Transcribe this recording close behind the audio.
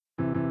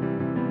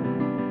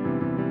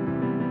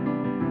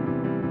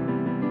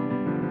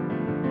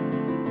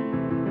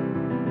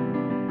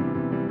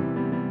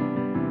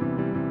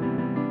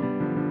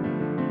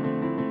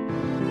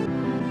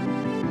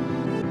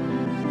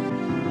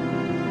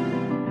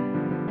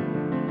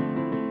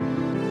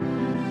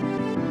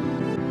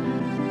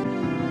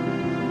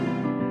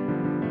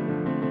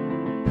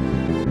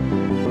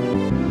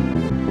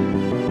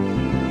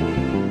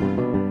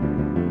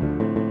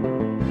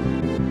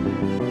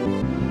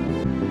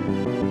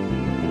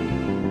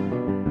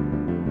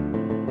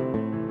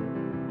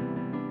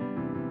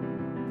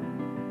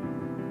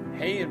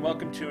and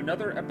welcome to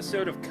another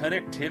episode of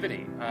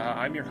Connectivity.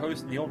 I'm your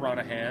host, Neal,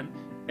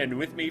 and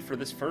with me for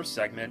this first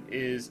segment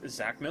is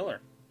Zach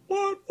Miller.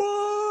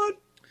 What?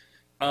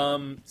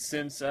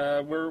 Since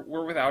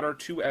we're without our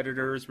two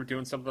editors, we're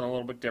doing something a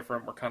little bit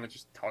different. We're kind of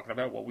just talking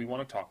about what we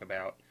want to talk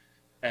about.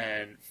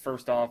 And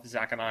first off,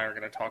 Zach and I are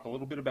going to talk a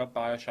little bit about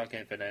Bioshock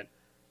Infinite.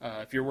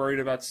 If you're worried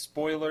about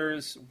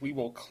spoilers, we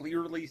will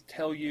clearly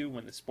tell you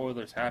when the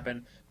spoilers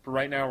happen. But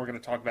right now, we're going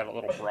to talk about it a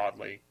little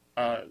broadly.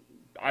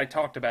 I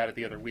talked about it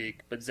the other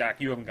week, but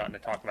Zach, you haven't gotten to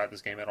talk about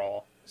this game at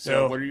all.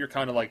 So What are your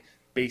kind of like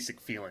basic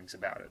feelings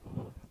about it?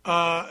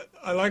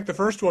 I like the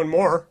first one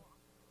more.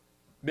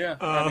 Yeah,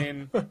 I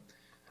mean,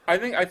 I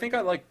think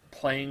I like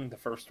playing the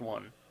first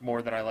one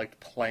more than I liked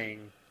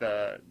playing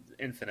the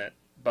Infinite.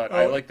 But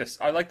I like this.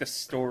 I like the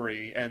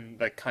story and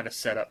the kind of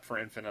setup for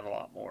Infinite a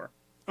lot more.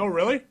 Oh,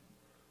 really?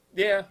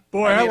 Yeah.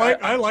 Boy,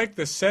 I like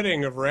the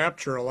setting of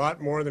Rapture a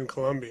lot more than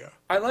Columbia.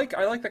 I like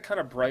the kind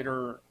of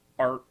brighter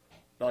art.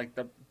 Like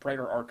the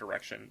brighter art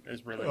direction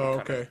is really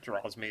what kind of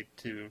draws me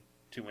to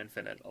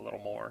Infinite a little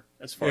more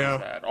as far as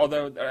that.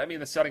 Although, I mean,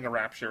 the setting of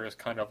Rapture is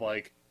kind of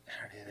like,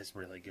 it is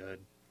really good.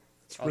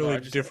 It's really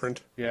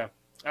different. Yeah.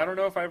 I don't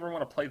know if I ever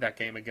want to play that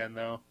game again,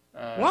 though.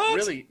 What?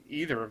 Really,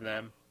 either of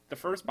them. The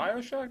first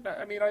Bioshock,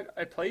 I mean,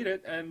 I played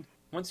it, and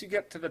once you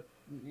get to the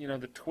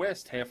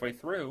twist halfway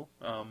through,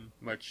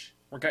 which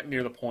we're getting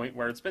near the point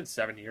where it's been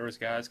 7 years,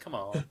 guys. Come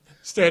on.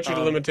 Statute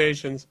of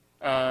limitations.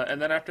 And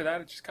then after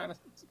that, it just kind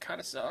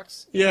of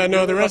sucks. Yeah,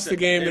 no, the rest of the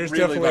game, there's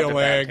really definitely a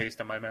lag. Bad taste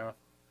in my mouth.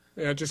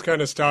 Yeah, it just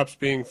kind of stops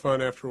being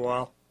fun after a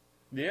while.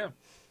 Yeah.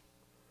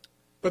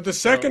 But the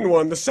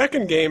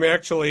second game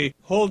actually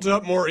holds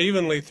up more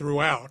evenly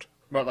throughout.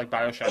 What, like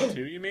Bioshock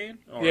 2, you mean?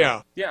 Or,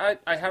 yeah. Yeah,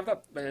 I have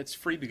that. It's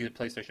free because of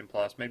PlayStation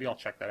Plus. Maybe I'll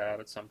check that out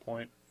at some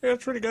point. Yeah,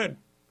 it's pretty good.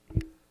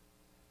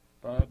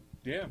 But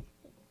yeah,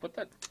 what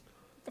the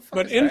fuck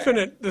But is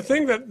Infinite,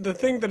 that? the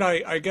thing that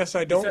I guess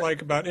I don't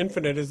like about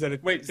Infinite is that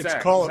it's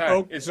Zach, called.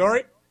 Zach,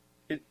 sorry.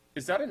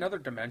 Is that another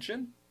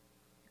dimension?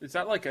 Is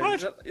that like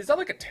is that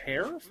like a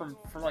tear from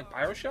like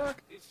Bioshock?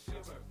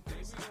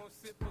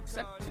 Is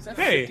that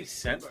 50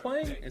 Cent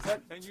playing? Is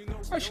that?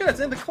 Oh shit! It's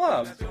In the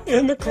Club.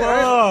 In the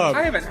Club.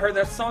 I haven't heard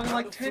that song in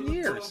like 10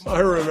 years. I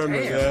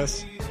remember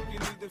this.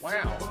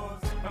 Wow.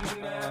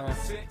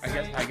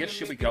 I guess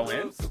should we go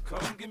in?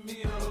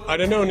 I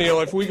don't know,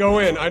 Neal. If we go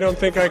in, I don't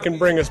think I can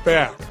bring us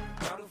back.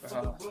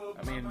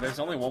 I mean, there's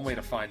only one way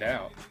to find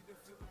out.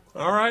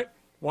 All right.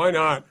 Why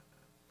not?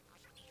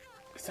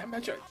 Is that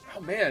Metro? Oh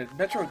man,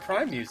 Metroid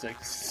Prime music.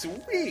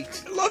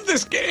 Sweet. I love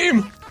this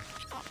game.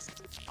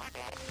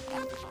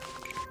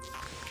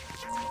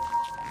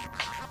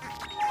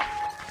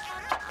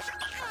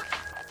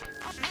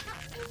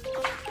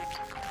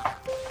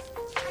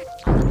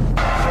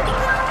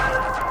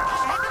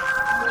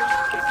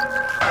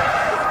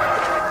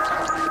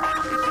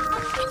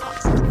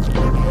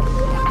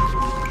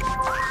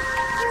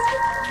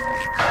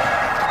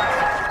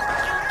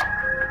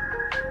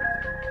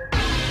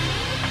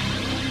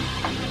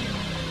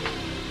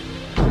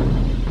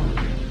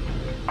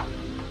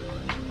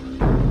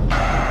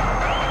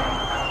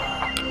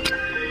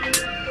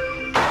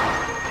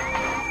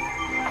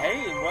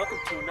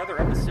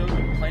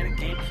 Planet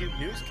GameCube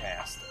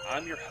Newscast.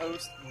 I'm your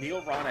host,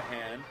 Neal,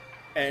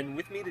 and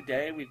with me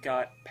today we've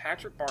got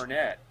Patrick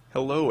Barnett.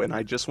 Hello, and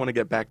I just want to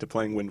get back to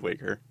playing Wind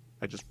Waker.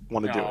 I just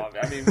want to do it.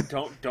 I mean,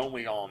 don't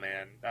we all,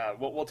 man?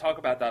 We'll talk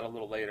about that a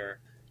little later.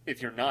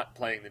 If you're not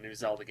playing the new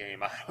Zelda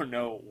game, I don't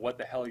know what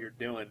the hell you're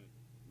doing,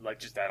 like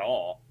just at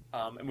all.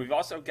 And we've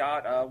also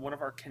got one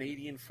of our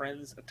Canadian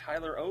friends,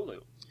 Tyler Olu.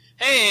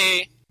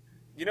 Hey.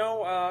 You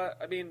know,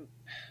 I mean,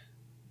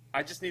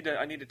 I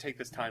need to take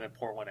this time and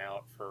pour one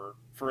out for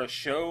a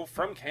show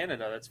from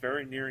Canada that's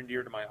very near and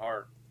dear to my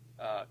heart.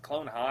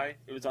 Clone High.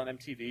 It was on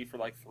MTV for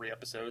like 3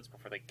 episodes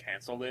before they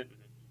canceled it. And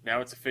now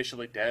it's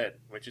officially dead,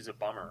 which is a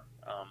bummer.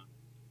 I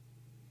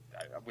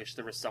wish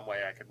there was some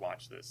way I could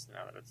watch this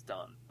now that it's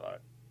done,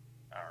 but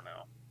I don't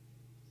know.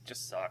 It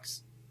just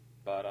sucks.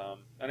 But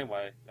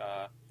anyway,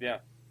 yeah.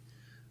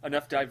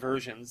 Enough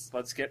diversions.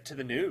 Let's get to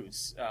the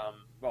news.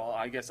 Well,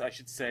 I guess I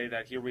should say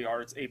that here we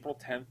are. It's April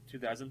 10th,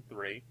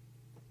 2003.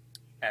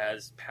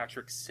 As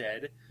Patrick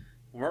said,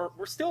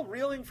 we're still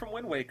reeling from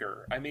Wind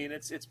Waker. I mean,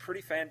 it's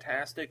pretty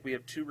fantastic. We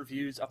have 2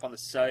 reviews up on the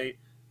site.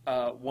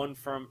 One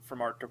from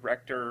our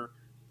director,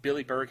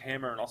 Billy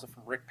Berghammer, and also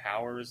from Rick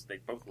Powers. They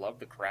both love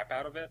the crap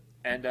out of it.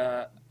 And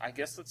I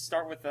guess let's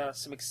start with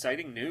some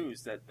exciting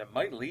news that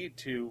might lead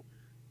to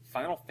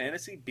Final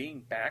Fantasy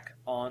being back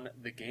on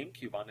the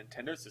GameCube on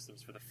Nintendo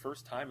systems for the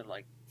first time in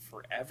like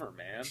forever,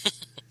 man.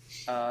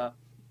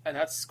 And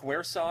that's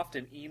Squaresoft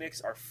and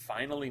Enix are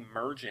finally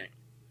merging.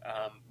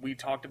 We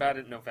talked about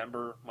it in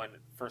November when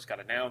it first got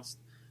announced,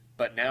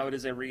 but now it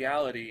is a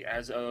reality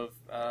as of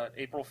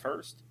April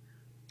 1st.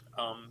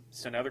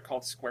 So now they're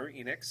called Square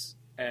Enix,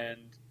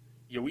 and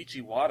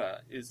Yoichi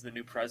Wada is the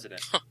new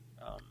president.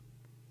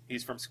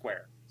 He's from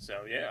Square.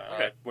 So, yeah.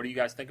 Okay. What do you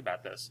guys think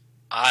about this?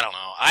 I don't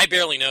know. I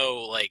barely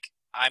know, like,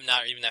 I'm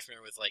not even that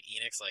familiar with, like,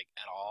 Enix, like,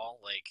 at all.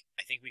 Like,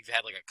 I think we've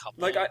had, like, a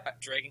couple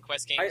Dragon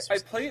Quest games.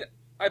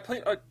 I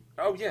played.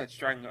 Oh yeah, it's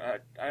Dragon.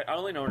 I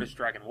only know it as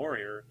Dragon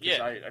Warrior.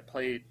 Yeah. I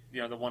played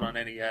the one on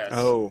NES.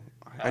 Oh,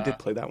 I did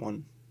play that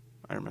one.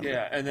 I remember.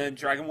 Yeah, and then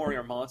Dragon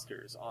Warrior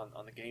Monsters on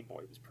the Game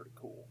Boy was pretty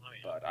cool. Oh,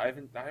 yeah. But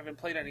I haven't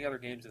played any other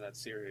games in that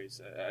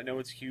series. I know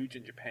it's huge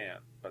in Japan,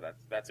 but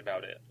that's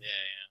about it. Yeah.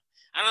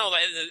 I don't know.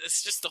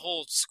 It's just the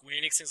whole Square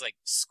Enix thing's like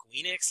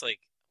Squeenix,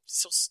 like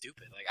so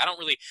stupid. Like I don't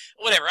really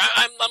whatever.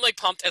 I'm like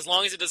pumped as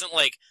long as it doesn't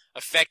like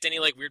affect any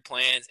like weird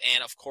plans,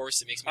 and of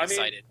course it makes me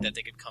excited that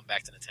they could come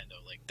back to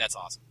Nintendo. Like that's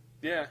awesome.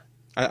 Yeah.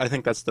 I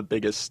think that's the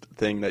biggest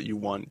thing that you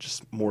want,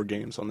 just more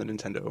games on the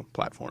Nintendo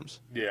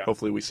platforms. Yeah.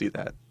 Hopefully we see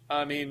that.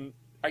 I mean,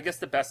 I guess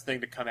the best thing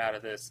to come out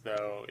of this,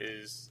 though,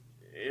 is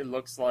it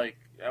looks like...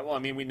 Well, I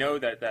mean, we know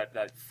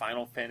that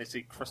Final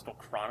Fantasy Crystal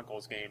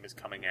Chronicles game is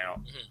coming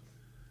out.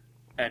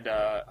 Mm-hmm. And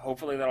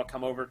hopefully that'll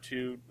come over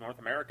to North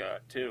America,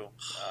 too.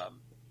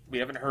 We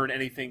haven't heard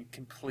anything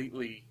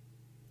completely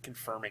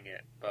confirming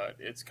it, but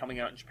it's coming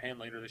out in Japan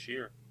later this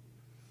year.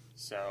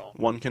 So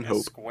one can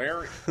hope.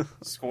 Square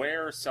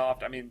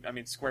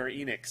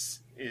Enix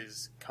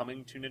is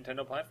coming to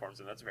Nintendo platforms,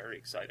 and that's very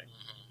exciting.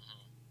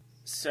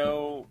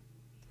 So,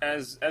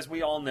 as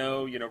we all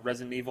know,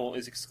 Resident Evil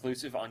is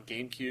exclusive on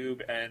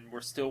GameCube, and we're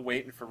still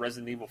waiting for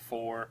Resident Evil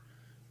 4,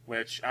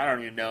 which I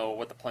don't even know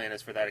what the plan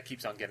is for that. It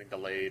keeps on getting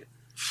delayed.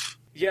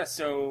 Yeah,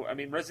 so I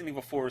mean, Resident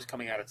Evil 4 is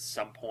coming out at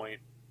some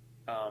point,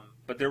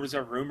 but there was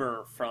a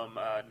rumor from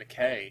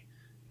Nikkei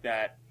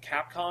that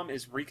Capcom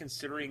is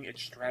reconsidering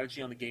its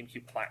strategy on the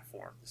GameCube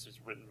platform. This was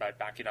written by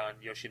Bakudan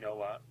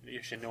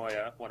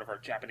Yoshinoya, one of our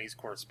Japanese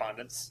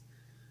correspondents.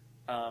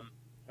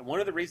 And one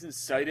of the reasons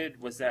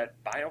cited was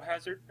that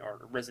Biohazard,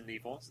 or Resident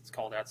Evil, as it's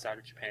called outside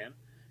of Japan,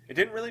 it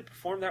didn't really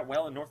perform that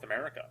well in North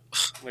America,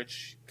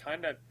 which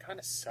kind of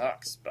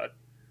sucks. But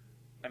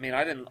I mean,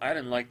 I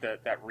didn't like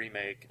that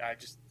remake. I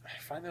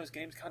find those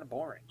games kind of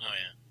boring. Oh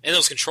yeah, and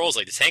those controls,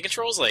 like the tank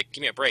controls, like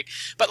give me a break.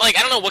 But like,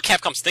 I don't know what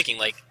Capcom's thinking.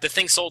 Like the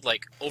thing sold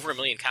like over 1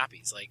 million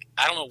copies. Like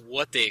I don't know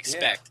what they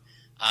expect.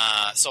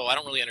 Yeah. So I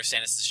don't really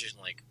understand this decision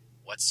like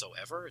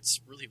whatsoever.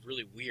 It's really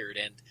really weird.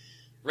 And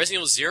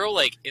Resident Evil 0,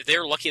 like if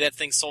they're lucky that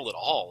thing sold at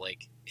all,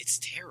 like it's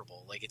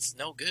terrible. Like it's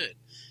no good.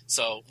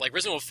 So like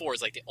Resident Evil 4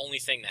 is like the only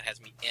thing that has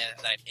me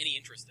that I have any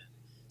interest in.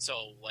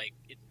 So like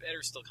it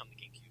better still come to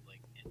GameCube. Like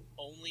and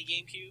only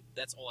GameCube.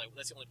 That's the only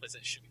place that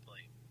it should be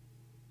playing.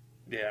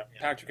 Yeah.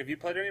 Patrick, have you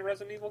played any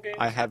Resident Evil games?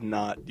 I have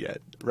not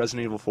yet.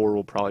 Resident Evil 4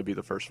 will probably be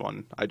the first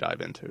one I dive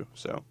into.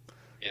 So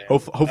yeah.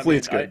 Hopefully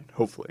it's good.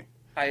 Hopefully.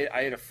 I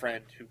had a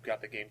friend who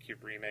got the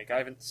GameCube remake. I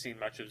haven't seen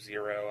much of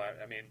Zero.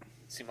 I mean,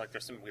 it seemed like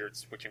there's some weird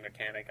switching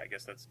mechanic. I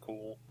guess that's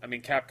cool. I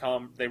mean,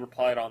 Capcom, they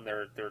replied on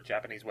their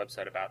Japanese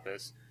website about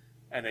this,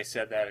 and they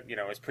said that,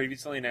 as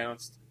previously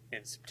announced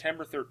in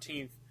September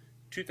 13th,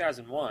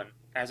 2001,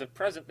 as of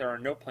present, there are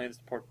no plans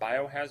to port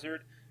Biohazard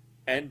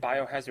and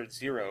Biohazard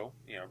 0,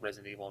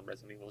 Resident Evil and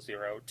Resident Evil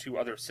 0, to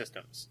other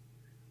systems.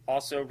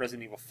 Also,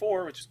 Resident Evil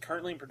 4, which is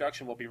currently in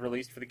production, will be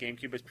released for the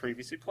GameCube as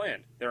previously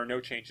planned. There are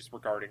no changes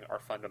regarding our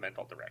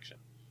fundamental direction.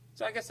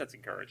 So I guess that's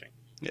encouraging.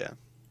 Yeah.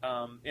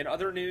 In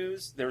other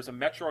news, there's a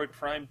Metroid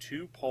Prime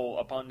 2 poll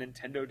up on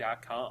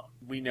Nintendo.com.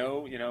 We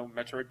know,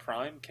 Metroid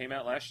Prime came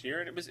out last year,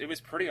 and it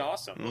was pretty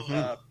awesome.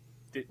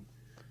 Mm-hmm.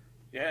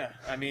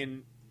 I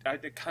mean, I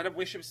kind of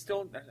wish it was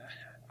still...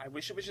 I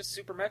wish it was just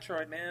Super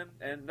Metroid, man,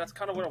 and that's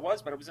kind of what it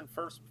was, but it was in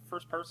first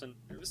person.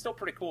 It was still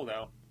pretty cool,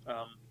 though.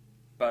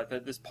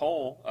 But this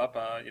poll up,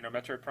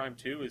 Metroid Prime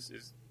 2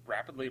 is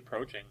rapidly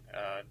approaching.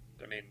 I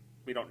mean,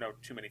 we don't know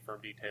too many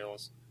firm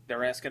details.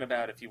 They're asking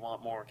about if you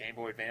want more Game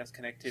Boy Advance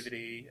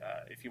connectivity,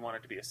 if you want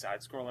it to be a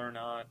side-scroller or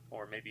not,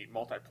 or maybe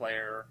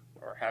multiplayer,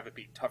 or have it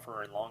be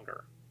tougher and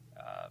longer.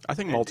 I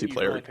think multiplayer. You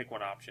can only multiplayer. pick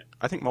one option.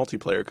 I think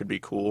multiplayer could be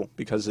cool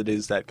because it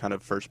is that kind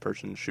of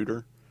first-person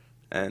shooter,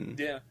 and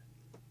Yeah.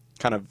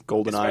 kind of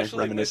GoldenEye Especially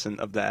reminiscent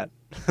of that.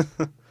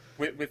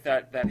 With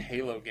that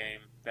Halo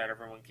game that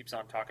everyone keeps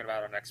on talking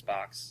about on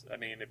Xbox. I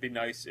mean, it'd be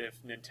nice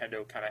if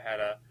Nintendo kind of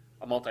had a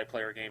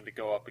multiplayer game to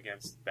go up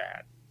against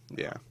that.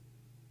 Yeah.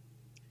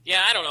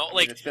 Yeah, I don't know.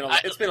 Like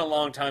it's been a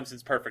long time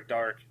since Perfect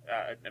Dark.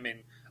 I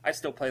mean, I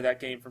still play that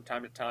game from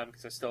time to time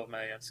because I still have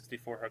my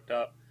N64 hooked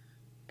up.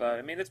 But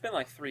I mean, it's been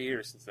like 3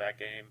 years since that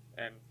game,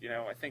 and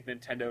I think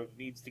Nintendo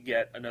needs to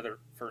get another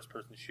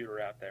first-person shooter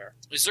out there.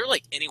 Is there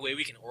like any way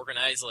we can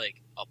organize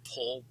like a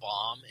poll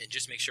bomb and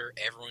just make sure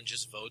everyone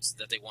just votes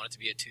that they want it to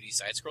be a 2D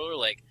side scroller?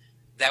 Like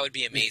that would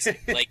be amazing.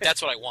 Like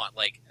that's what I want.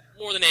 Like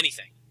more than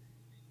anything.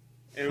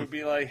 It would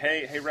be like,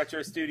 hey,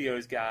 Retro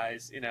Studios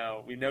guys,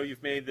 we know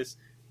you've made this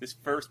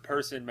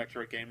first-person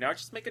Metroid game. Now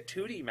just make a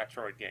 2D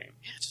Metroid game.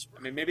 Yeah,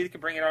 I mean, maybe they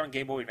could bring it out on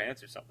Game Boy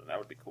Advance or something. That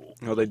would be cool.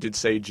 Well, they did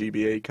say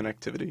GBA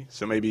connectivity,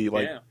 so maybe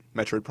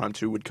Metroid Prime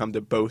 2 would come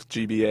to both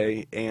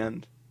GBA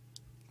and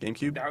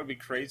GameCube. That would be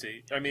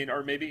crazy. I mean,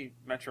 or maybe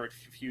Metroid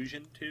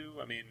Fusion too.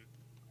 I mean,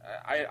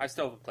 I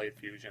still haven't played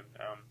Fusion.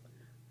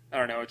 I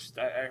don't know. It's just,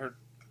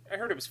 I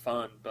heard it was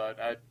fun, but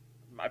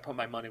I put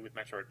my money with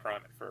Metroid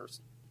Prime at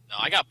first. No,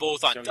 I got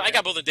both on. So, yeah. I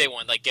got both on day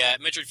one. Like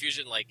Metroid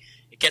Fusion, like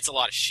it gets a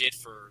lot of shit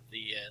for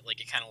the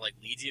like it kind of like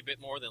leads you a bit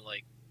more than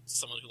like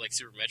someone who like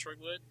Super Metroid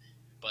would.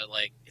 but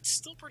like it's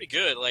still pretty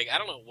good. Like I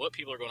don't know what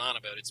people are going on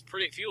about. It's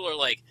pretty. People are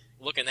like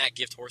looking that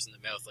gift horse in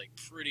the mouth like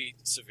pretty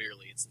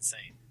severely. It's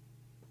insane.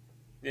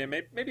 Yeah,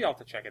 maybe I'll have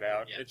to check it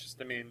out. Yeah. It's just,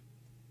 I mean,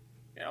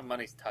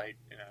 money's tight.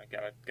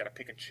 Gotta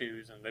pick and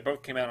choose, and they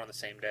both came out on the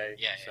same day.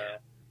 Yeah, so yeah.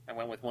 I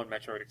went with one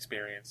Metroid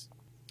experience.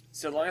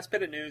 So the last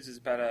bit of news is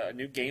about a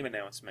new game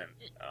announcement.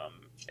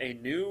 A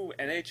new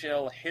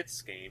NHL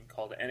Hitz game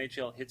called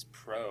NHL Hitz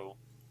Pro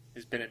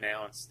has been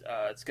announced.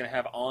 It's going to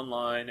have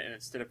online, and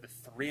instead of the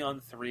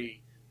 3-on-3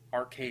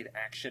 arcade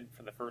action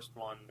from the first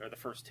one, or the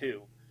first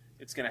two,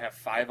 it's going to have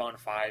 5-on-5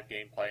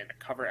 gameplay, and the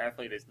cover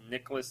athlete is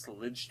Nicholas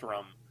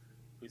Lidstrom,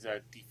 who's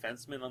a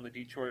defenseman on the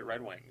Detroit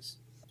Red Wings.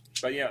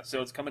 But yeah,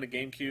 so it's coming to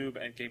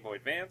GameCube and Game Boy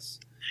Advance,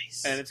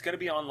 Nice. and it's going to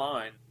be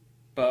online,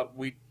 but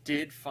we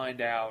did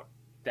find out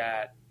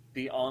that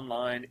the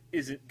online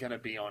isn't going to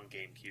be on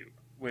GameCube,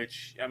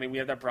 which, I mean, we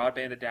have that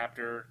broadband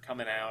adapter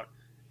coming out,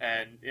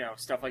 and,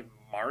 stuff like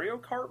Mario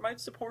Kart might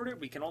support it.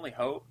 We can only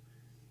hope.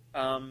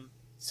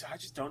 So I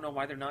just don't know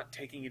why they're not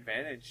taking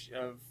advantage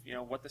of,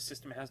 what the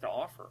system has to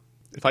offer.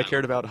 If I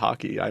cared about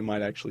hockey, I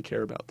might actually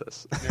care about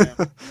this.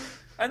 Yeah.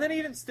 And then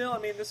even still, I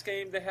mean, this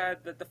game, they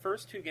had the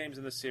first two games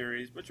in the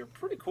series, which are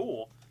pretty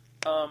cool.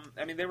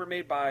 I mean, they were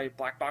made by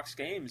Black Box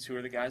Games, who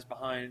are the guys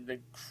behind the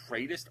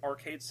greatest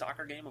arcade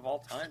soccer game of all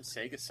time,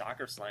 Sega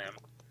Soccer Slam,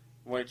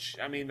 which,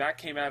 I mean, that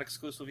came out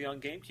exclusively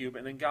on GameCube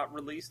and then got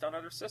released on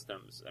other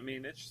systems. I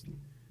mean, it's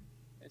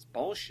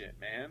bullshit,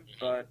 man.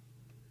 But,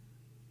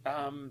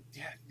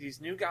 these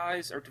new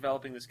guys are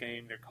developing this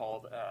game. They're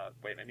called,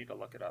 wait, I need to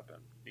look it up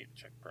and need to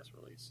check the press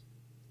release.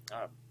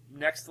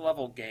 Next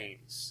Level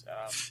Games.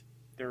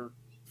 They're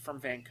from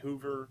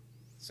Vancouver.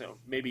 So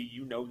maybe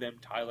you know them,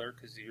 Tyler,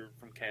 because you're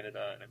from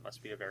Canada, and it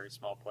must be a very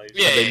small place.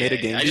 Yeah, They made a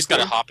game I just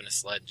before? gotta hop in a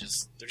sled.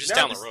 They're just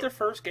down the This is road. their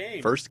first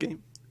game. First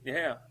game?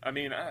 Yeah, I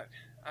mean, I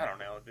don't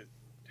know.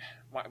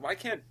 Why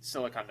can't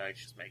Silicon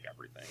Knights just make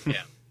everything?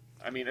 Yeah.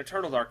 I mean,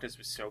 Eternal Darkness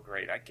was so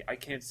great. I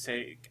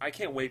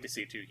can't wait to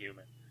see Two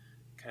Human,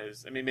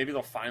 because I mean, maybe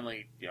they'll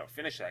finally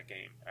finish that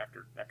game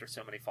after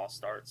so many false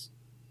starts.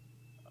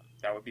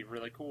 That would be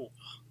really cool.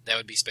 That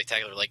would be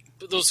spectacular. Like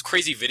those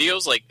crazy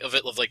videos, like of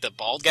the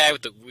bald guy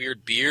with the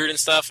weird beard and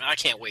stuff. I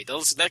can't wait.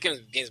 That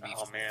game's be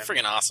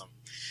freaking awesome.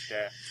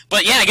 Yeah.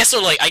 But yeah, I guess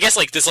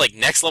this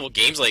next level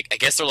games. Like I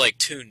guess they're like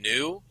too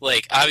new.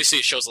 Like obviously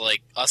it shows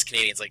like us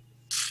Canadians like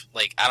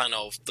I don't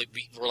know, like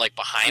we're like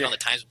behind on the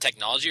times of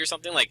technology or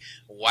something. Like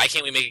why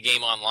can't we make a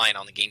game online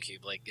on the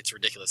GameCube? Like it's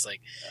ridiculous.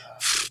 Like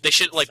they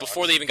should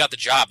before they even got the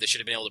job, they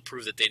should have been able to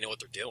prove that they know what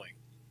they're doing.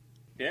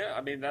 Yeah,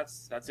 I mean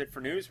that's it for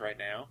news right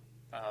now.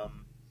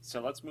 So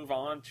let's move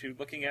on to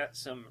looking at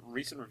some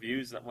recent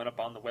reviews that went up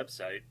on the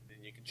website.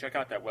 And you can check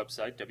out that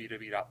website,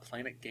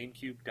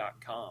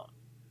 www.planetgamecube.com.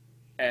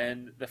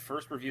 And the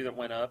first review that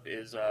went up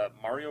is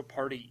Mario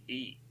Party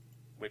E,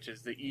 which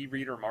is the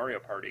e-reader Mario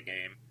Party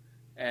game.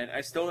 And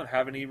I still don't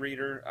have an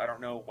e-reader. I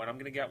don't know when I'm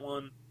going to get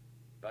one.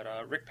 But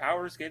Rick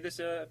Powers gave this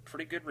a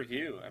pretty good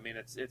review. I mean,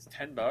 it's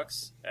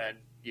 $10, and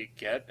you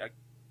get a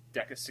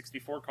deck of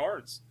 64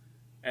 cards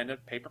and a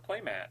paper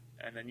playmat,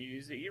 and then you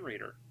use the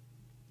e-reader.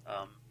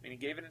 And he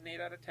gave it an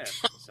 8 out of 10,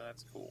 so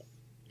that's cool.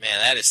 Man,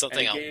 that is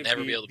something I'll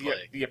never be able to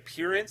play. The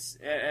appearance,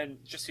 and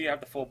just so you have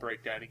the full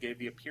breakdown, he gave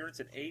the appearance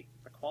an 8,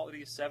 the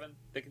quality is 7,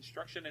 the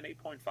construction an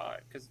 8.5,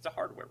 because it's a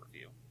hardware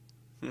review.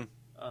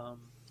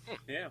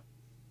 Yeah.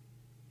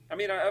 I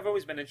mean, I've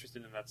always been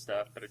interested in that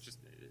stuff, but I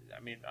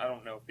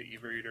don't know if the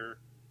e-reader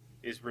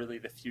is really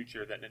the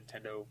future that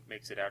Nintendo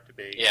makes it out to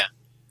be. Yeah.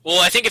 Well,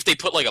 I think if they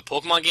put like a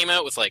Pokemon game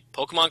out with like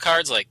Pokemon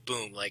cards, like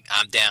boom, like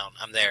I'm down,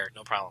 I'm there,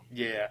 no problem.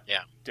 Yeah,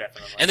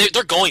 definitely. And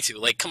they're going to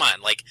like, come on,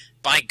 like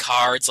buying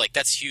cards, like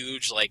that's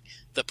huge. Like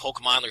the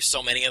Pokemon, there's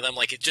so many of them,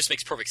 like it just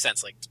makes perfect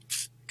sense. Like,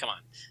 come on.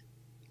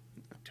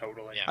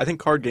 Totally. Yeah. I think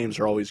card games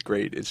are always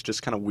great. It's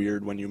just kind of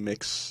weird when you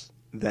mix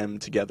them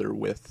together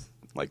with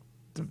like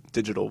the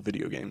digital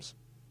video games.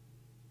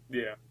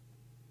 Yeah.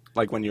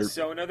 Like when you're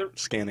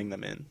scanning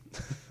them in.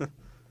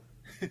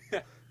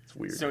 It's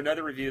weird. So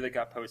another review that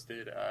got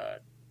posted,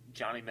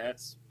 Johnny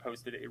Metz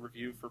posted a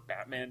review for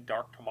Batman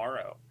Dark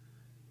Tomorrow,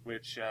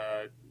 which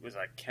was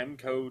a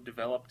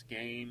Kemco-developed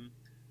game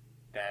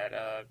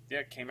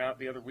that came out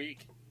the other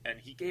week, and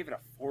he gave it a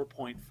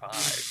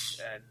 4.5.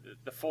 And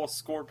the full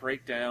score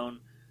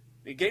breakdown,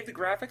 he gave the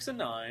graphics a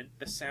 9,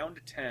 the sound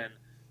a 10,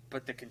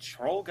 but the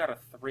control got a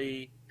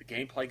 3, the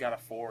gameplay got a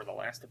 4, the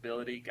last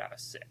ability got a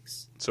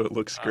 6. So it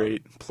looks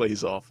great,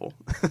 plays awful.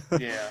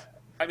 Yeah.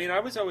 I mean,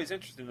 I was always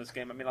interested in this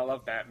game. I mean, I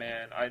love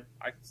Batman. I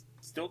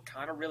still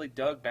kind of really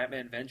dug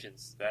Batman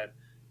Vengeance, that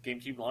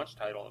GameCube launch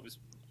title. It was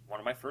one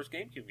of my first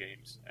GameCube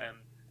games, and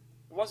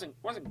it wasn't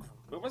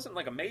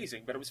like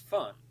amazing, but it was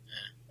fun.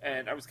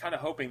 And I was kind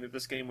of hoping that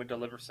this game would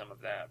deliver some of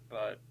that.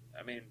 But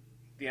I mean,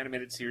 the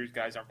animated series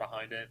guys aren't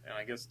behind it, and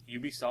I guess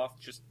Ubisoft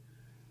just.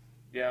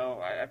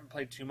 I haven't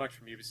played too much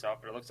from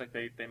Ubisoft, but it looks like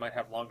they might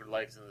have longer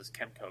legs than this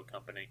Kemco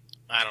company.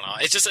 I don't know.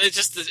 It's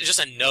just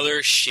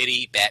another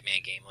shitty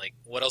Batman game. Like,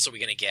 what else are we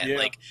gonna get? Yeah.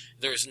 Like,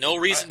 there's no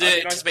reason to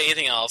anticipate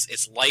anything else.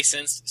 It's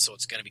licensed, so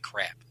it's gonna be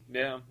crap.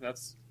 Yeah,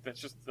 that's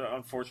just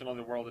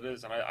unfortunately the world it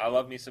is. And I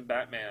love me some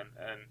Batman,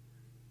 and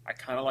I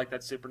kind of like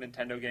that Super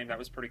Nintendo game. That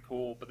was pretty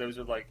cool. But those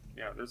are like,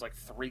 there's like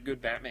 3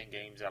 good Batman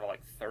games out of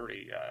like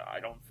 30. I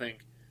don't think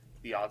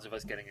the odds of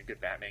us getting a good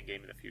Batman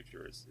game in the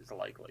future is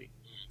likely.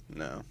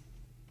 No.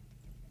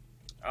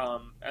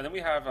 And then we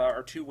have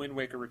our 2 Wind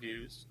Waker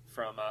reviews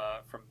from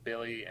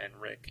Billy and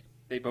Rick.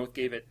 They both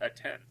gave it a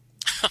 10.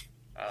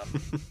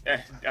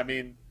 I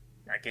mean,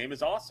 that game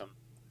is awesome.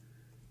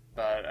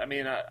 But, I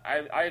mean,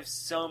 I have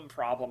some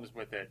problems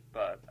with it,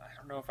 but I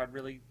don't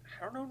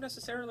know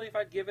necessarily if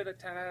I'd give it a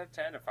 10 out of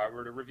 10 if I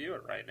were to review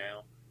it right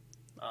now.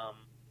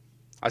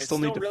 I still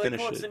need to really finish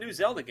cool. it. It's the new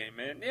Zelda game,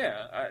 man.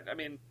 Yeah, I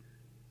mean,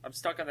 I'm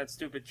stuck on that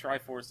stupid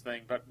Triforce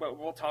thing, but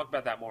we'll talk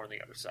about that more in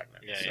the other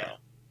segment. Yeah.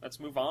 Let's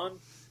move on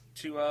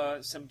to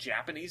some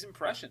Japanese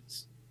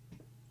impressions.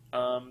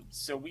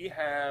 So we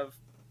have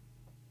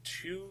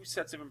 2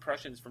 sets of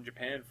impressions from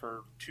Japan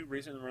for 2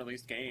 recently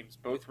released games,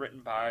 both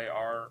written by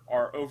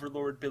our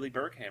overlord Billy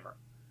Berghammer.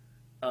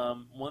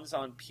 One's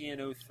on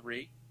Piano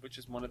 3, which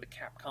is one of the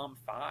Capcom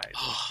 5.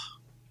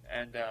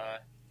 And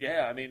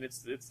yeah, I mean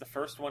it's the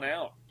first one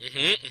out.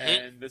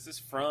 And this is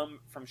from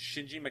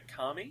Shinji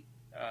Mikami.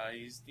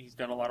 He's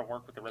done a lot of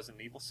work with the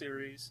Resident Evil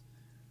series.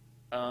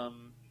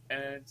 And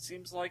it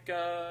seems like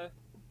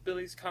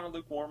Billy's kind of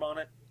lukewarm on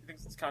it. He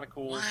thinks it's kind of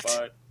cool,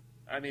 but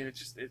I mean,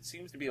 it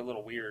seems to be a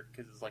little weird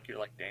because it's like you're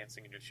like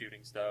dancing and you're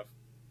shooting stuff.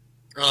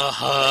 You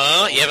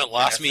haven't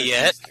lost me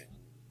yet.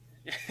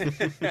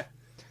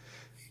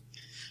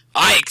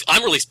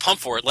 I'm really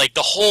pumped for it. Like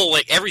the whole,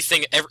 like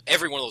everything,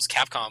 every one of those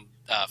Capcom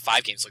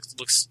 5 games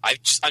looks. I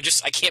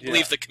can't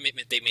believe the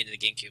commitment they made to the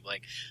GameCube.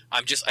 Like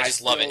I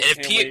just love it. And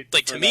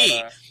if to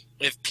me,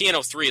 if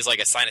Piano 3 is like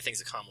a sign of things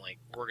to come, like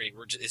we're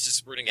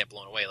gonna get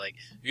blown away. Like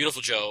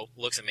Beautiful Joe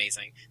looks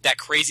amazing. That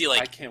crazy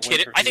like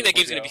Kid. I think that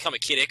game's gonna become a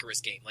Kid Icarus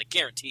game, like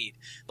guaranteed.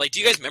 Like, do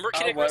you guys remember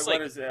Kid Icarus?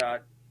 What is it?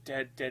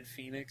 Dead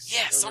Phoenix?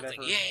 Yeah,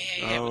 something.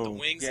 Yeah. With the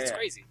wings, it's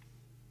crazy.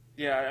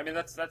 Yeah, I mean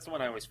that's the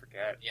one I always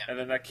forget. Yeah. And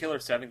then that Killer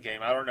 7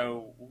 game, I don't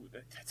know.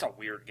 It's a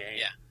weird game.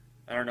 Yeah.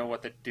 I don't know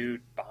what the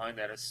dude behind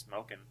that is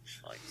smoking.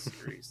 Like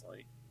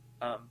seriously.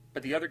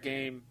 But the other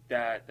game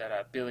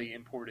that Billy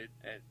imported,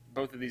 and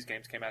both of these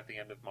games came out at the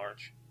end of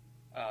March,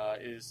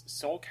 is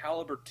Soul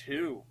Calibur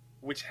 2,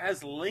 which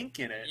has Link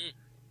in it.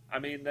 I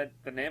mean, the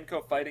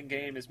Namco fighting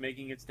game is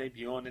making its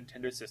debut on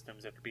Nintendo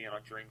systems after being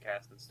on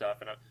Dreamcast and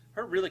stuff, and I've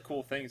heard really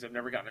cool things. I've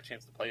never gotten a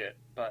chance to play it,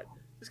 but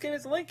this game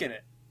has Link in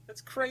it.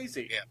 That's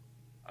crazy.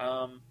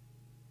 Yeah.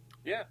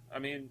 Yeah, I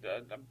mean,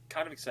 I'm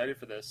kind of excited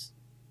for this,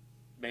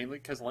 mainly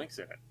because Link's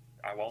in it.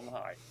 I won't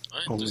lie.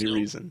 Only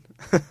reason.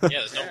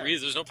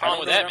 There's no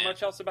problem with that, man. I don't know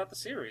much else about the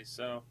series,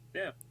 so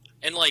yeah.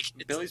 And like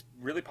Billy's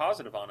really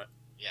positive on it.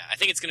 Yeah, I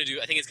think it's gonna do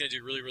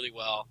really, really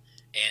well,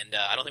 and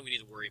I don't think we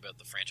need to worry about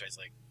the franchise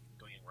like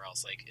going anywhere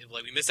else. Like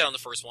we missed out on the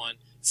first one,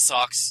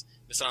 sucks.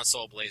 Missed out on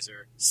Soul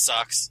Blazer,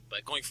 sucks.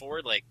 But going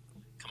forward, like,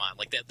 come on,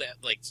 like that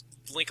like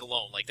Link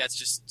alone, like that's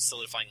just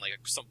solidifying like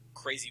some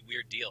crazy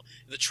weird deal.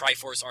 The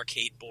Triforce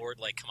arcade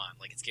board, like, come on,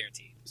 like it's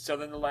guaranteed. So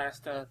then the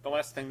last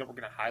thing that we're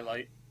gonna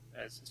highlight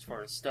as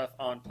far as stuff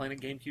on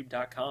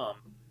PlanetGameCube.com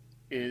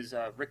is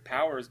Rick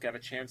Powers got a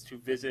chance to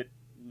visit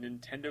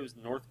Nintendo's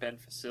North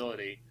Bend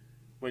facility,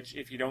 which,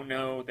 if you don't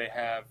know, they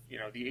have the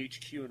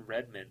HQ in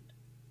Redmond,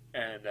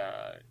 and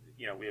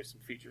we have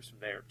some features from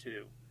there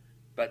too.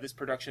 But this is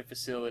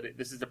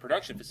the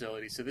production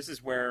facility, so this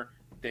is where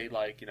they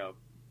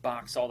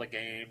box all the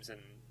games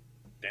and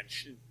then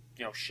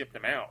ship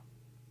them out.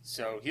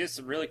 So he has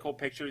some really cool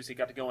pictures. He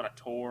got to go on a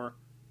tour.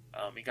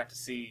 He got to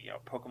see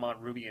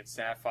Pokemon Ruby and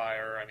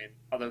Sapphire. I mean,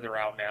 although they're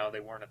out now, they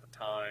weren't at the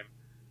time.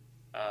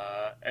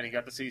 And he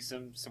got to see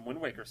some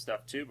Wind Waker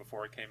stuff too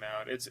before it came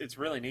out. It's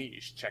really neat.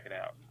 You should check it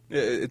out.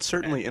 It's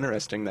certainly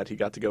interesting that he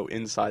got to go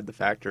inside the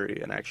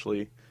factory and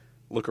actually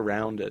look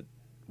around at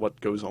what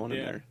goes on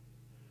in there.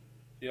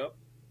 Yep.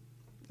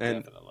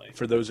 And definitely.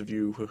 For those of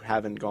you who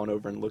haven't gone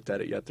over and looked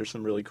at it yet, there's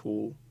some really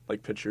cool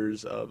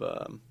pictures of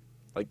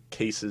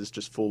cases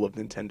just full of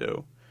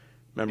Nintendo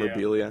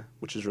memorabilia,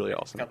 which is really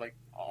awesome. It's got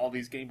all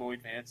these Game Boy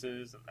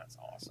Advances, and that's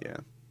awesome. Yeah.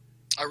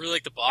 I really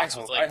like the box.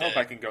 I hope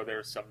I can go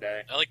there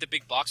someday. I like the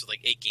big box with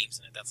 8 games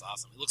in it. That's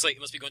awesome. It looks like it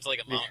must be going to a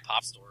mom and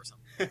pop store or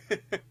something.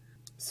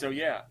 So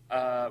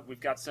yeah, we've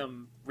got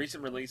some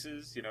recent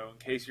releases. In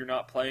case you're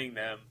not playing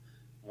them,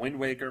 Wind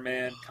Waker,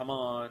 man, come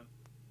on.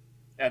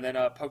 And then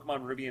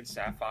Pokemon Ruby and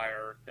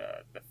Sapphire,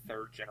 the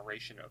 3rd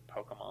generation of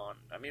Pokemon.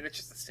 I mean, it's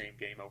just the same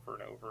game over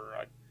and over.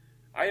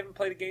 I haven't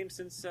played a game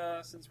since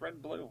Red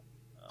and Blue.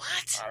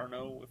 What? I don't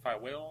know if I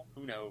will.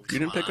 Who knows? You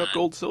didn't pick up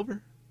Gold,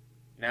 Silver?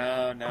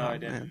 No, I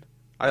didn't. Man.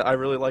 I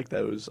really like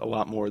those a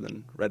lot more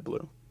than Red,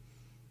 Blue.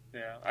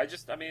 Yeah,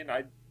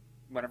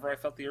 whenever I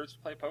felt the urge to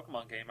play a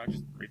Pokemon game, I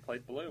just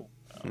replayed Blue.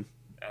 And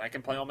I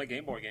can play all my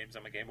Game Boy games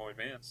on my Game Boy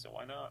Advance, so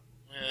why not?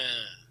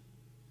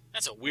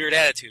 That's a weird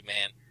attitude,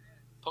 man.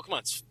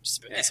 Pokemon's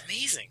it's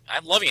amazing.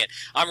 I'm loving it.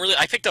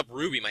 I picked up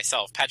Ruby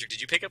myself. Patrick,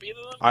 did you pick up either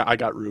of them? I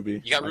got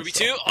Ruby. You got Ruby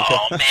too?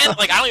 Oh man,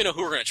 I don't even know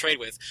who we're gonna trade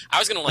with. I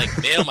was gonna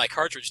mail my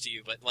cartridge to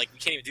you, but we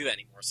can't even do that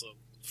anymore. So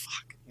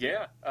fuck.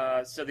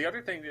 Yeah. So the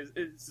other thing is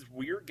this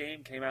weird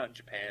game came out in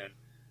Japan.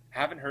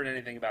 Haven't heard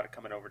anything about it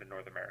coming over to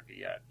North America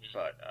yet,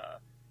 but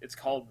it's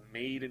called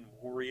Made in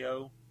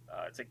Wario.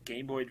 It's a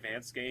Game Boy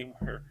Advance game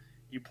where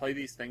you play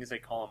these things, they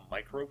call them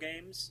micro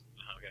games.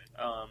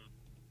 Okay.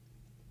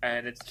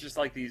 And it's just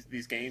like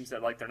these games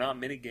that, like, they're not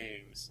mini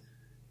games.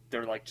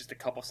 They're like just a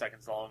couple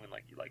seconds long, and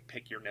like you like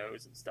pick your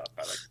nose and stuff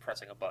by like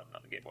pressing a button on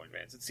the Game Boy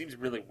Advance. It seems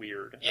really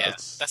weird. Yeah,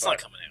 that's not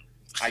coming out.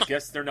 I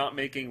guess they're not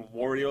making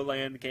Wario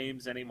Land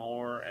games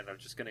anymore, and they're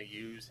just going to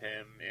use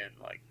him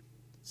in like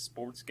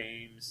sports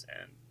games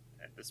and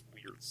this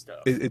weird stuff.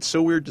 It's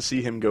so weird to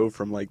see him go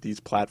from like these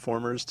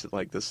platformers to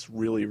like this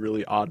really,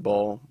 really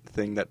oddball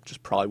thing that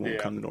just probably won't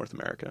come to North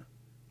America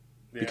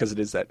because it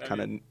is that kind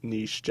of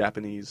niche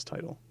Japanese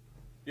title.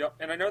 Yep,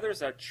 and I know there's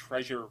that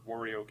Treasure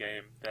Wario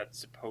game that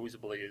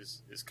supposedly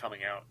is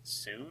coming out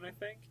soon, I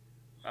think,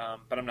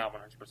 but I'm not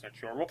 100%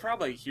 sure. We'll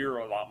probably hear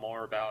a lot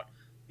more about,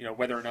 you know,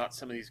 whether or not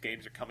some of these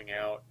games are coming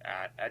out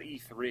at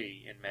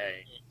E3 in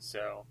May,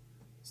 so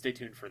stay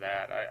tuned for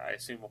that. I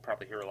assume we'll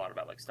probably hear a lot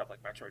about like stuff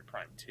like Metroid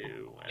Prime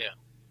 2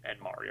 and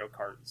Mario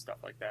Kart and stuff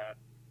like that.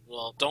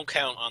 Well, don't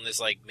count on this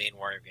like main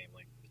Wario game.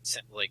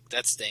 Like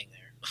that's staying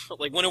there.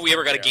 Like, when have we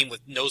ever got a game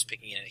with nose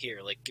picking in it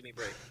here? Like, give me a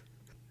break.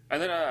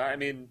 And then, I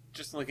mean,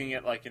 just looking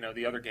at, like, you know,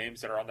 the other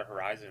games that are on the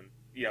horizon,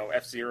 you know,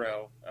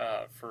 F-Zero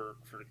for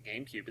the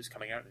GameCube is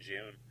coming out in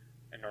June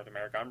in North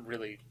America. I'm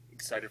really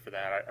excited for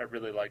that. I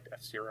really liked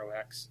F-Zero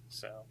X,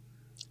 so...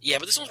 Yeah,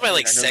 but this one's by,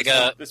 like,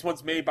 Sega. This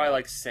one's made by,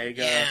 like,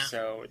 Sega,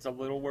 so it's a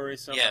little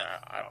worrisome. Yeah.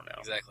 I don't know.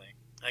 Exactly.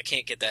 I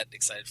can't get that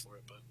excited for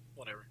it, but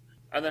whatever.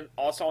 And then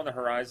also on the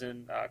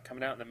horizon,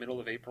 coming out in the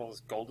middle of April, is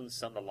Golden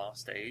Sun: The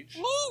Lost Age.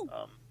 Woo!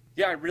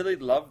 Yeah, I really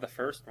love the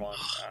first one.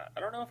 I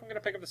don't know if I'm going to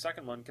pick up the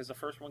second one, because the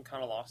first one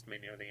kind of lost me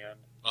near the end.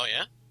 Oh,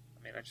 yeah?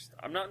 I mean,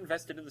 I'm not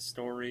invested in the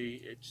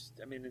story.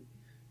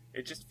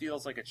 It just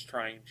feels like it's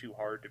trying too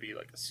hard to be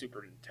like a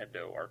Super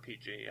Nintendo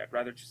RPG. I'd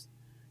rather just,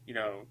 you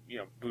know,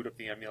 boot up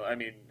the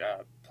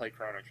play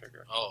Chrono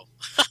Trigger. Oh.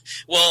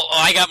 Well,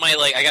 I got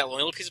one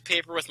little piece of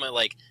paper with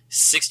my,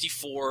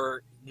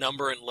 64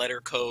 number and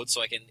letter code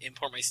so I can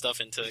import my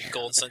stuff into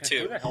Golden Sun 2.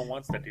 Who the hell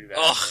wants to do that,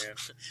 man?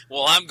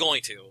 Well, I'm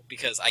going to,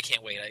 because I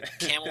can't wait.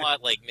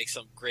 Camelot, makes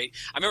some great...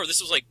 I remember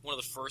this was, one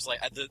of the first,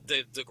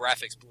 the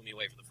graphics blew me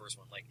away for the first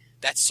one.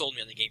 That sold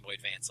me on the Game Boy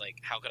Advance.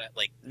 How could I,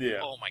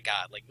 oh my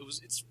god.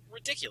 It's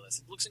ridiculous.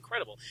 It looks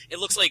incredible. It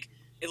looks like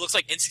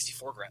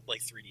N64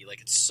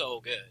 3D. It's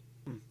so good.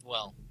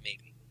 Well,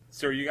 maybe.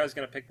 So are you guys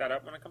going to pick that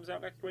up when it comes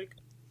out next week?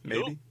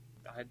 Maybe.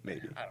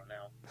 Maybe. I don't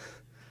know.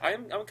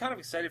 I'm kind of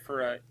excited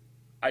for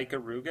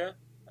Ikaruga.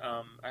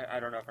 I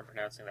don't know if I'm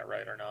pronouncing that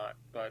right or not,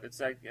 but it's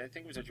I think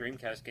it was a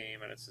Dreamcast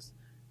game, and it's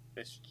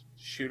this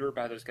shooter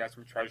by those guys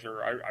from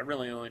Treasure. I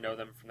really only know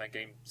them from that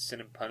game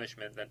Sin and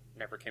Punishment that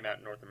never came out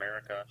in North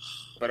America,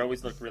 but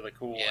always looked really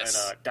cool.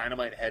 Yes. And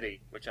Dynamite Headdy,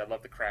 which I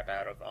love the crap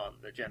out of on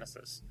the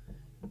Genesis.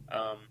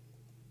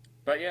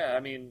 But yeah, I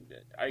mean,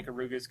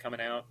 Ikaruga's coming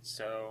out,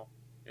 so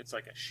it's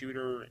like a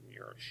shooter, and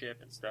you're a ship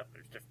and stuff.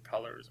 There's different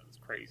colors, and it's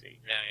crazy.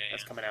 Yeah.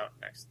 That's coming out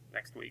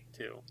next week,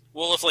 too.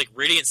 Well, if,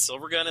 Radiant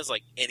Silvergun is,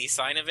 any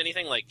sign of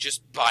anything,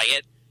 just buy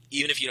it,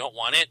 even if you don't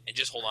want it, and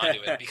just hold on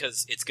to it,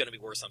 because it's going to be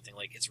worth something.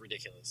 It's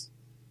ridiculous.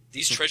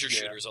 These treasure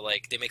shooters are,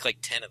 they make,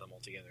 10 of them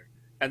altogether.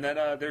 And then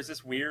there's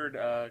this weird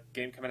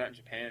game coming out in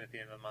Japan at the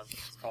end of the month.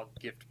 It's called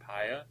Gift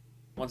Paya.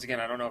 Once again,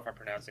 I don't know if I'm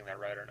pronouncing that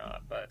right or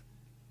not, but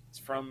it's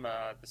from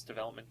this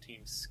development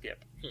team,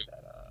 Skip.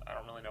 That I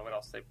don't really know what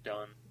else they've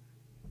done,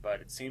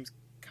 but it seems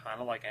kind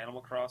of like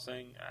Animal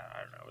Crossing.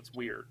 I don't know. It's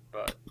weird,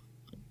 but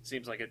it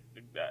seems like it.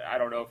 I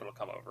don't know if it'll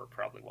come over.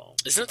 Probably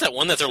won't. Isn't it that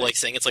one that they're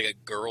saying it's like a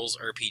girls'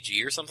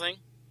 RPG or something?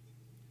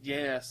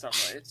 Yeah,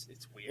 something. It's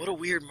weird. What a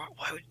weird.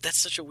 Why would that's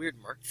such a weird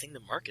thing to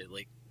market?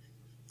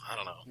 I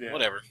don't know. Yeah.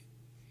 Whatever.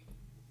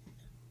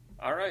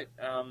 All right.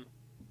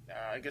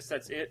 I guess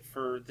that's it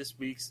for this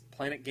week's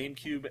Planet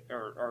GameCube,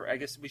 or I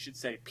guess we should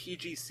say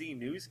PGC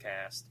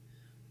Newscast.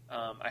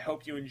 I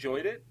hope you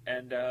enjoyed it,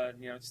 and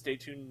stay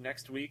tuned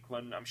next week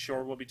when I'm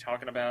sure we'll be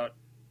talking about,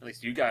 at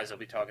least you guys will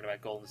be talking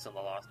about Golden Sun: The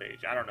Lost Age.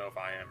 I don't know if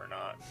I am or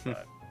not,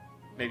 but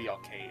maybe I'll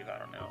cave. I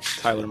don't know.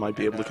 Tyler might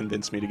be able to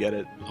convince me to get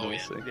it. Oh,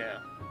 yeah. Yeah.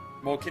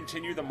 We'll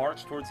continue the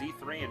march towards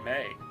E3 in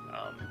May.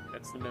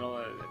 That's the middle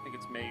of, I think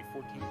it's May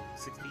 14th,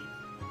 16th.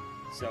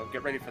 So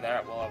get ready for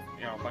that. We'll have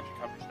a bunch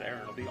of coverage there,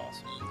 and it'll be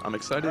awesome. I'm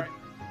excited. All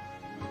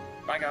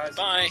right. Bye, guys.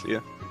 Bye. See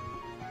ya.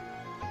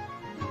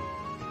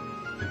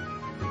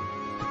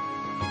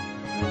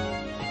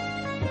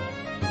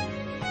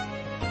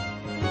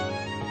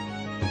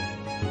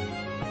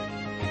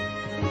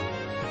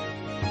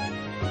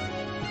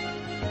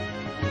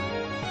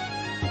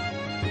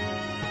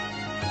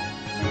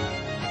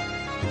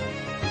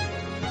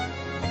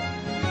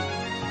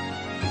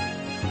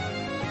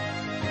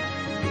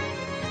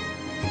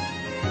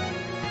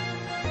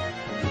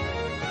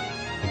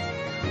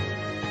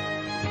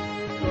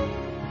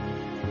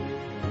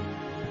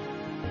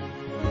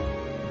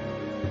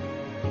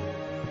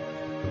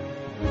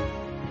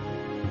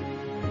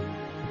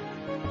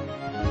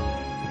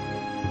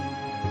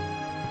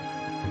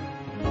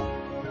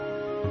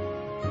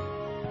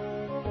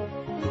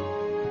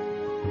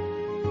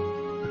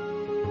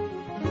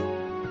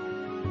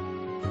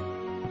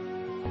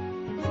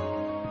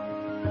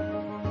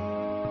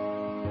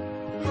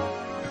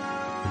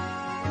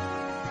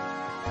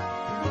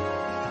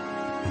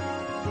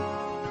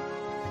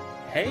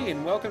 Hey,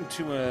 and welcome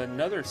to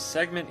another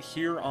segment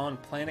here on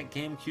Planet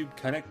GameCube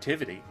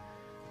Connectivity.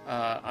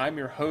 I'm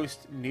your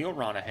host, Neal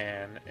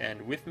Ronahan,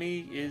 and with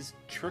me is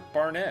Trick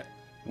Barnett.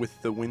 With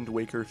the Wind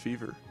Waker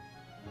fever.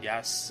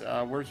 Yes,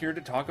 we're here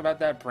to talk about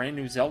that brand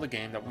new Zelda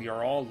game that we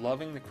are all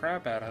loving the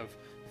crap out of,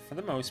 for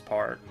the most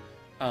part.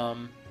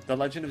 The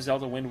Legend of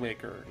Zelda Wind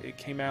Waker. It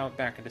came out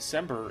back in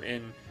December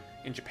in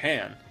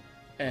Japan,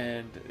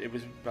 and it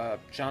was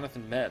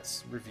Jonathan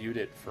Metz reviewed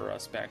it for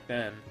us back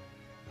then.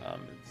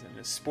 It's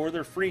a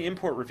spoiler-free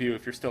import review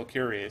if you're still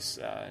curious,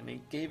 and he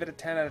gave it a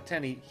 10 out of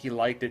 10. He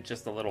liked it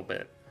just a little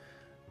bit.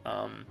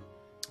 And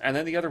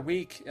then the other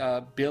week,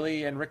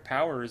 Billy and Rick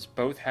Powers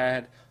both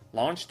had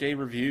launch day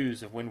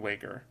reviews of Wind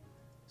Waker.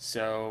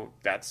 So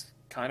that's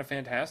kind of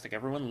fantastic.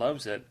 Everyone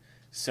loves it.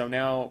 So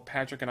now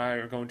Patrick and I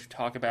are going to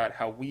talk about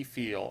how we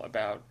feel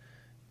about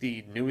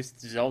the newest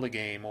Zelda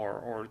game,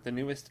 or the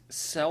newest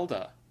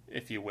Zelda,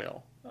 if you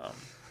will.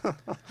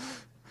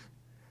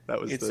 That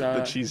was the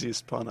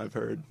cheesiest pun I've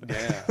heard.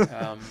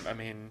 Yeah. I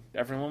mean,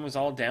 everyone was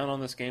all down on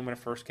this game when it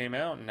first came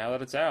out, and now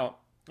that it's out,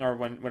 or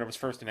when it was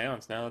first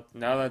announced, now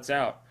that it's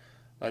out,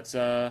 let's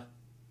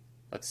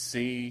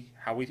see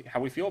how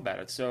we feel about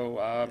it.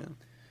 So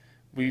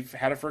we've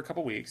had it for a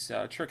couple weeks.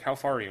 Trick, how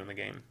far are you in the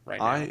game right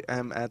now? I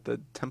am at the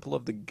Temple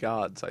of the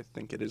Gods, I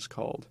think it is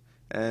called,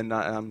 and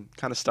I'm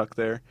kind of stuck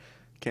there.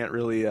 Can't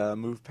really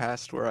move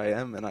past where I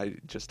am, and I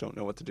just don't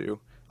know what to do.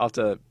 I'll have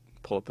to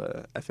pull up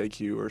a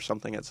FAQ or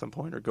something at some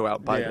point, or go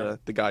out by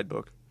the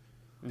guidebook.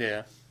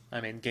 Yeah, I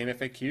mean, Game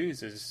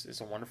FAQs is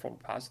a wonderful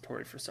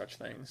repository for such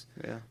things.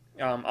 Yeah.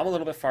 I'm a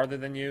little bit farther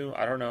than you.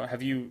 I don't know.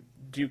 Do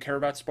you care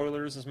about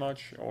spoilers as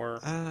much,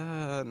 or?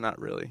 Not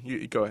really.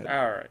 You go ahead.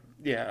 All right.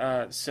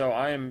 Yeah. So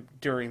I am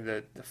during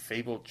the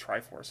fabled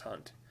Triforce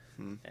hunt,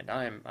 and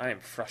I am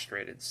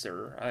frustrated,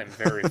 sir. I am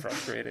very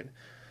frustrated.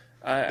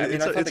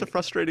 It's a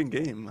frustrating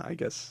game, I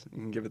guess. You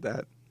can give it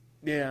that.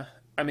 Yeah.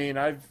 I mean,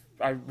 I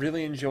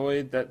really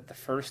enjoyed the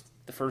first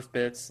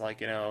bits, like,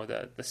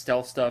 the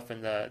stealth stuff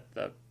and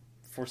the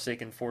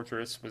Forsaken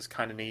Fortress was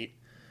kind of neat.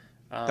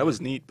 That was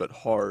neat, but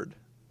hard.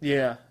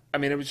 Yeah, I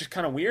mean, it was just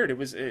kind of weird. It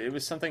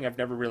was something I've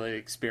never really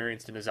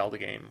experienced in a Zelda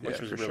game, which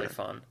was really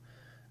fun.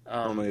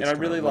 And I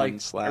really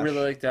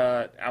liked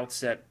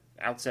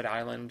Outset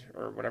Island,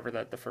 or whatever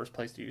the first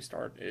place you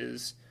start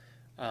is.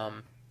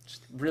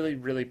 Just really,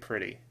 really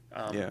pretty.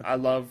 I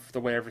love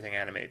the way everything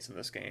animates in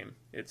this game.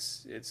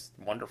 It's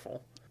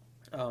wonderful.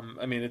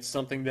 I mean, it's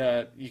something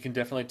that you can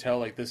definitely tell,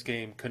 like, this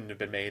game couldn't have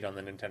been made on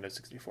the Nintendo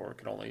 64. It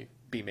could only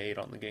be made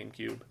on the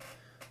GameCube.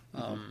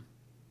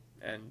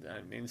 And,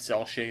 I mean,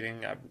 cell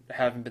shading, I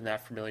haven't been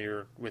that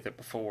familiar with it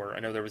before. I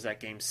know there was that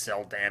game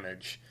Cell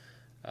Damage,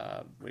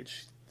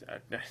 which,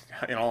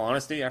 in all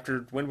honesty,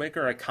 after Wind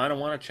Waker, I kind of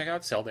want to check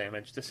out Cell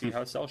Damage to see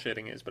how cell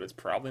shading is, but it's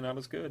probably not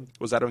as good.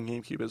 Was that on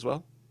GameCube as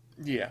well?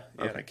 Yeah,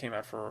 okay. That came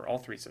out for all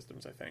three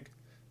systems, I think.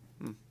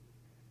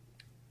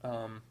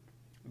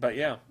 But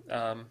yeah,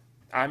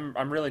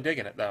 I'm really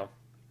digging it, though,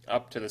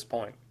 up to this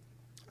point.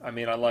 I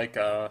mean, I like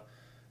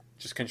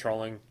just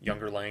controlling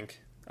younger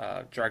Link.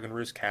 Dragon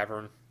Roost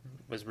Cavern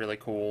was really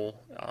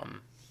cool.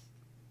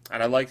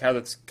 And I like how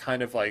that's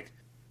kind of like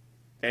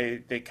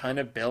they kind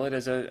of bill it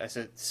as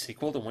a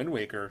sequel to Wind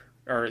Waker,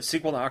 or a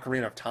sequel to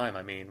Ocarina of Time,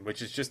 I mean,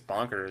 which is just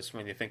bonkers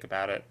when you think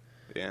about it.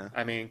 Yeah.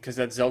 I mean, because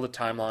that Zelda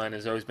timeline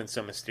has always been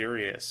so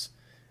mysterious.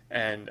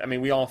 And, I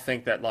mean, we all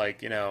think that,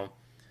 like,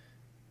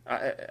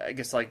 I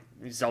guess, like,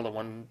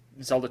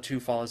 Zelda 2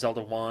 follows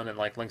Zelda 1, and,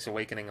 like, Link's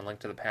Awakening and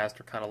Link to the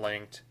Past are kind of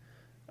linked.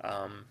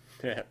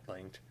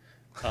 Linked.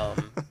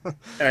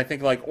 And I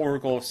think, like,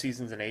 Oracle of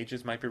Seasons and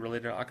Ages might be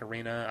related to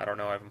Ocarina. I don't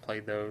know. I haven't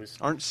played those.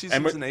 Aren't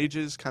Seasons and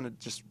Ages kind of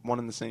just one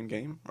and the same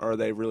game? Or are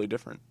they really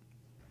different?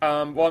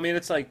 Well, I mean,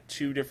 it's like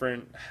two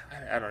different.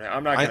 I don't know.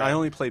 I'm not. I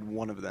only played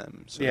one of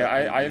them. So yeah,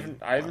 I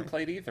haven't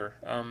played either.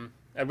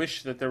 I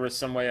wish that there was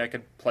some way I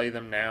could play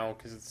them now,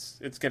 because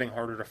it's getting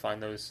harder to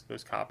find those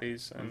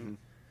copies. And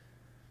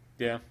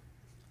yeah,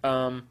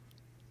 but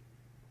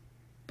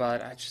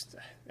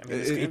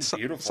this game's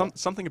beautiful.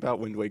 Something about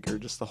Wind Waker,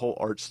 just the whole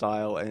art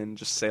style and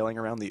just sailing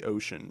around the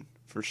ocean,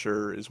 for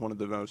sure, is one of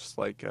the most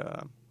like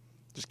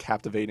just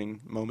captivating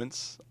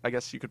moments. I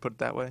guess you could put it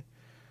that way.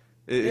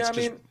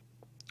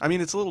 I mean,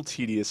 it's a little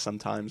tedious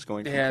sometimes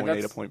going from point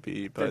A to point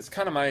B, but that's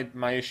kind of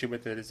my issue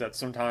with it, is that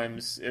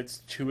sometimes it's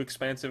too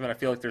expansive, and I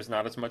feel like there's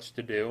not as much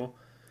to do.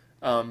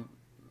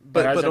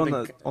 But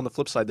on the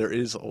flip side, there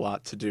is a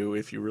lot to do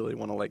if you really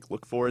want to like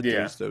look for it. Yeah.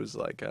 There's those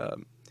like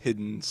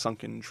hidden,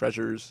 sunken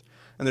treasures,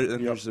 and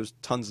there's those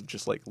tons of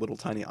just like little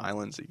tiny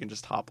islands that you can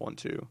just hop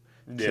onto.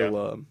 Yeah.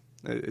 So,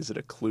 is it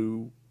a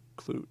clue?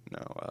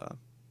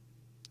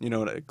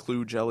 No, a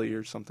clue jelly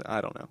or something?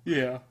 I don't know.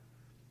 Yeah.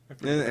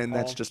 And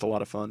that's just a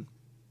lot of fun.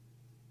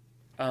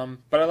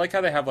 But I like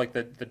how they have like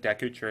the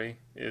Deku tree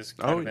is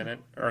kind of in it,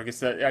 or I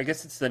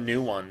guess it's the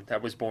new one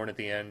that was born at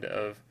the end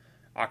of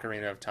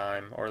Ocarina of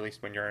Time, or at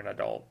least when you're an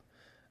adult.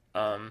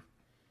 And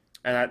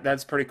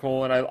that's pretty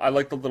cool. And I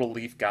like the little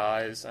leaf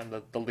guys, and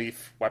the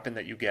leaf weapon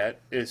that you get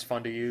is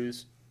fun to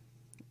use.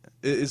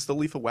 Is the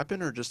leaf a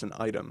weapon or just an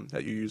item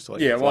that you use to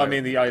like? Yeah, well, I fire?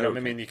 mean the item. Okay.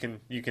 I mean you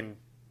can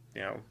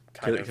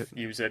kind of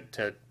use it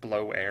to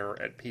blow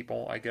air at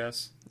people, I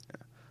guess.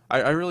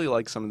 I really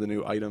like some of the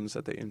new items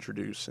that they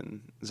introduce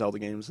in Zelda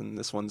games, and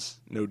this one's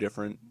no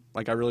different.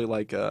 Like, I really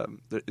like,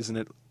 isn't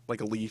it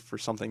like a leaf or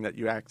something that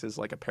you act as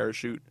like a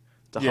parachute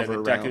to hover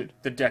around?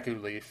 The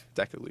Deku leaf.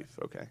 Deku leaf,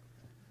 okay.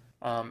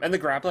 And the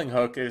grappling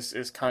hook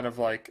is kind of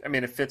like, I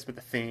mean, it fits with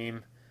the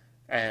theme,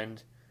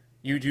 and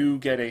you do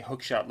get a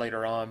hook shot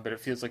later on, but it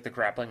feels like the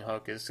grappling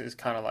hook is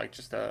kind of like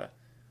just a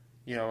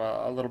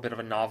little bit of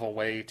a novel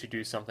way to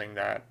do something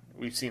that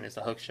we've seen as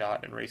the hook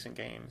shot in recent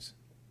games.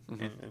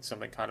 And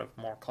something kind of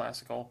more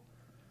classical.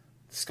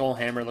 The skull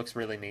hammer looks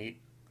really neat.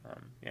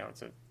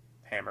 It's a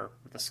hammer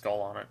with a skull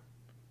on it.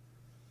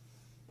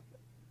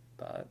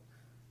 But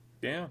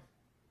yeah,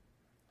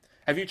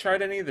 have you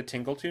tried any of the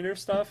Tingle Tuner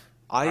stuff?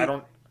 I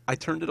don't. I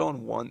turned it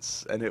on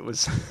once, and it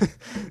was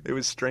it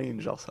was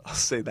strange. I'll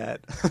say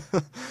that.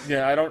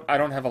 Yeah, I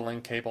don't have a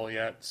link cable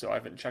yet, so I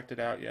haven't checked it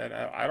out yet.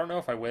 I don't know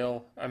if I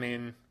will. I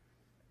mean,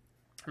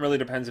 it really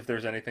depends if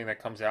there's anything that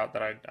comes out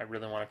that I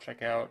really want to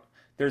check out.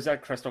 There's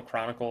that Crystal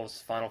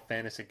Chronicles Final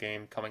Fantasy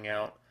game coming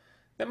out.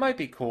 That might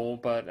be cool,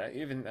 but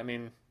if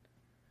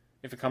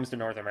it comes to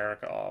North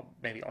America,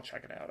 maybe I'll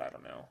check it out. I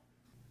don't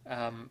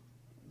know.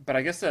 But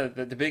I guess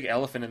the big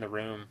elephant in the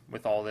room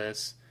with all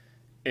this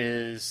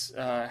is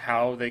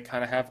how they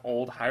kind of have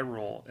old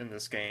Hyrule in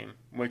this game,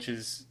 which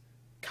is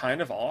kind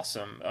of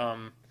awesome.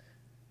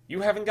 You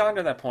haven't gotten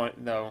to that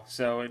point, though,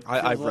 so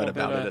I've read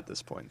about it at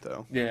this point,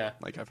 though. Yeah.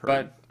 Like, I've heard.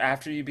 But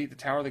after you beat the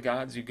Tower of the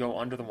Gods, you go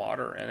under the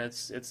water, and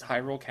it's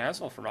Hyrule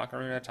Castle from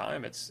Ocarina of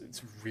Time.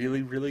 It's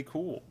really, really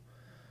cool.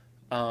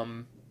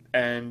 And,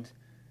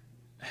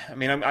 I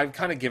mean, I've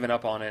kind of given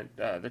up on it.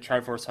 The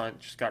Triforce Hunt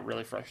just got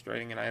really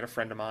frustrating, and I had a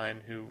friend of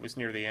mine who was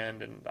near the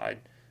end, and I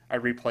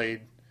replayed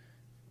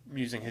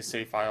using his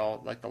save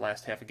file, like, the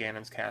last half of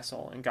Ganon's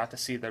Castle, and got to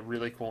see the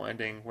really cool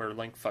ending where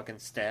Link fucking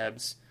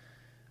stabs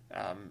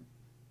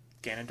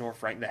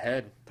Ganondorf right in the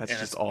head. That's and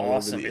just it's all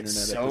awesome. over the It's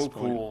internet at this so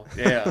point. cool.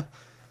 Yeah.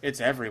 It's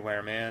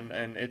everywhere, man.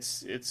 And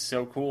it's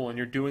so cool. And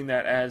you're doing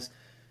that as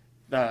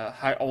the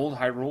old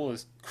Hyrule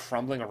is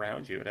crumbling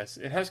around you.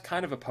 It has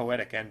kind of a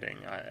poetic ending.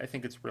 I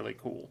think it's really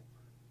cool.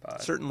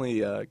 But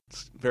certainly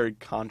it's very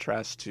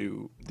contrast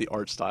to the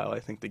art style I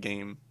think the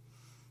game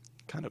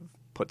kind of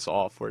puts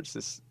off, where it's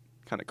this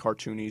kind of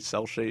cartoony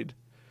cell shade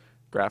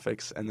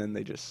graphics, and then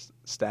they just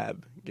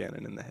stab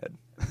Ganon in the head.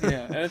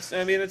 Yeah,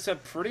 and it's a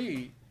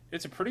pretty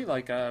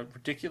like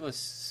ridiculous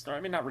story.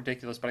 I mean, not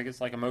ridiculous, but I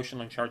guess like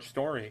emotionally charged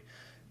story,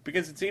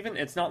 because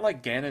it's not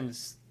like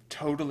Ganon's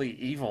totally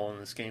evil in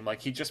this game.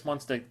 Like, he just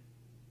wants to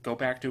go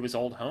back to his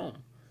old home.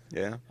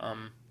 Yeah.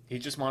 He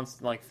just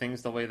wants like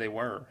things the way they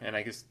were, and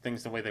I guess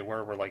things the way they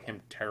were like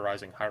him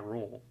terrorizing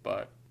Hyrule.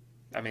 But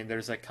I mean,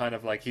 there's that kind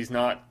of like, he's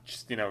not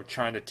just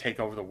trying to take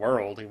over the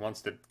world. He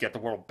wants to get the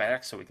world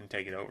back so he can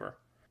take it over.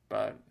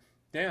 But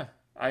yeah,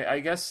 I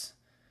guess.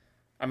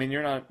 I mean,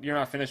 you're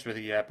not finished with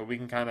it yet, but we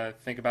can kind of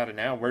think about it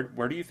now.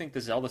 Where do you think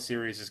the Zelda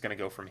series is going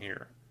to go from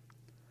here?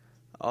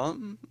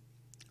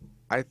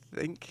 I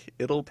think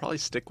it'll probably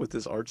stick with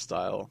this art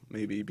style,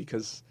 maybe,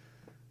 because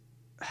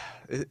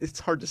it's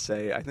hard to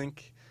say. I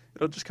think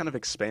it'll just kind of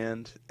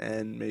expand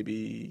and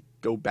maybe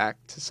go back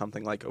to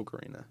something like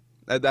Ocarina.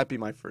 That'd be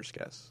my first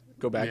guess.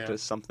 Go back to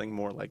something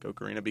more like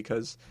Ocarina,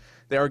 because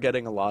they are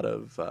getting a lot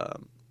of,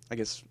 I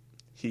guess,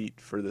 heat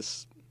for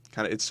this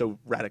kind of. It's so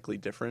radically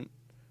different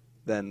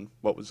than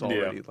what was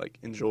already like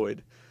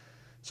enjoyed.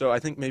 So I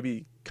think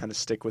maybe kind of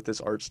stick with this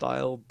art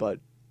style, but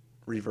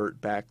revert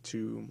back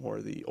to more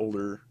of the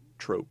older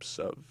tropes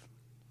of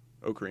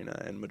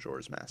Ocarina and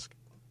Majora's Mask.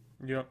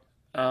 Yep.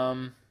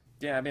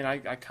 Yeah, I mean, I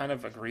kind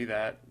of agree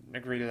to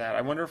that.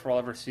 I wonder if we'll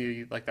ever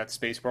see like that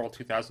Space World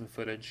 2000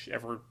 footage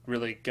ever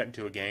really get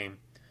into a game.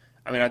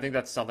 I mean, I think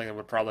that's something that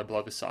would probably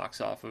blow the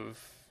socks off of,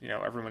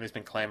 everyone who's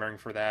been clamoring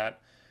for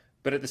that.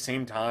 But at the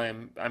same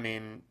time, I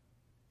mean,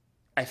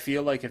 I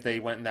feel like if they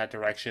went in that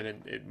direction,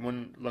 it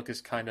wouldn't look as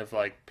kind of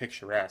like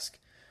picturesque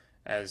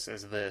as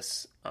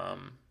this.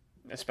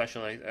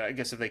 Especially, I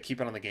guess if they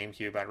keep it on the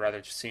GameCube, I'd rather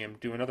just see them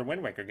do another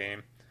Wind Waker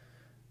game.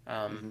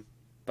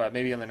 But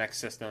maybe on the next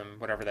system,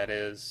 whatever that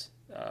is,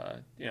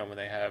 when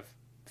they have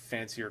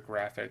fancier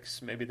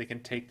graphics, maybe they can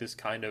take this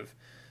kind of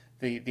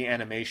the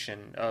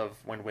animation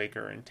of Wind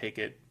Waker and take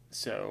it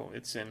so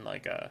it's in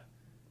like a,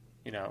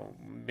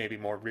 maybe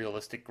more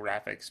realistic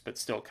graphics, but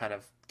still kind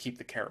of keep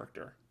the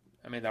character.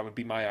 I mean, that would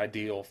be my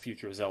ideal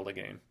future Zelda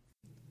game.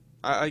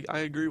 I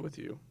agree with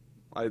you.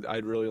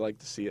 I'd really like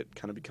to see it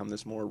kind of become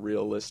this more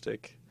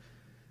realistic,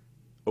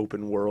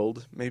 open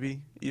world,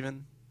 maybe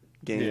even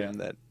game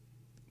that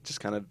just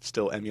kind of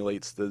still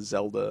emulates the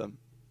Zelda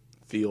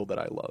feel that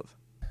I love.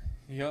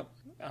 Yep.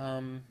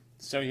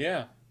 So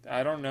yeah,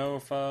 I don't know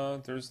if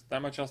there's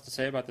that much else to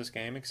say about this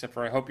game, except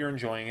for I hope you're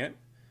enjoying it.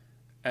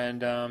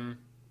 And that's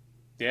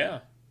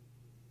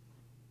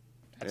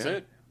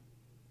it.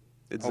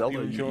 It's Hope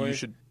Zelda. You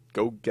should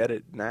go get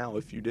it now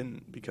if you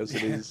didn't, because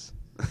it is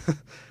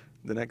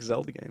the next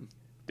Zelda game.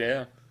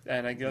 Yeah,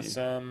 and I guess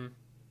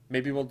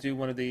maybe we'll do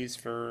one of these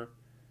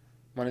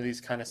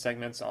kind of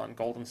segments on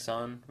Golden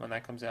Sun when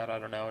that comes out. I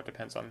don't know. It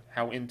depends on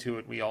how into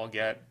it we all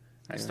get.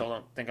 I still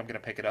don't think I'm going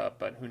to pick it up,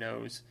 but who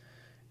knows.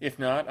 If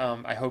not,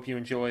 I hope you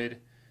enjoyed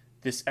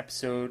this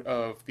episode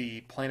of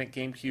the Planet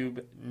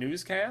GameCube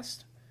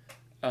Newscast.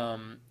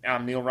 I'm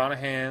Neal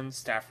Ronahan,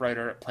 staff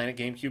writer at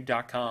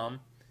planetgamecube.com.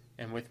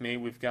 And with me,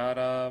 we've got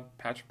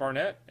Patrick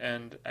Barnett.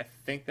 And I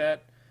think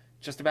that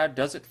just about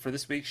does it for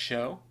this week's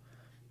show.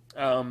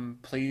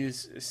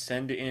 Please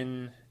send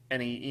in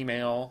any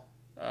email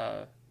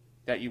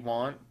that you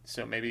want.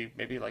 So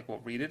maybe like we'll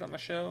read it on the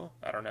show.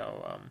 I don't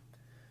know.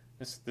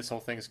 This whole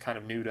thing is kind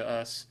of new to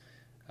us.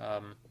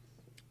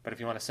 But if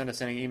you want to send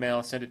us any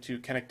email, send it to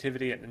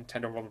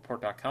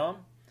connectivity@nintendoworldreport.com.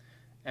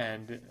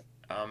 And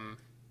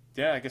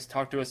I guess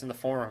talk to us in the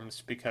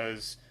forums,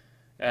 because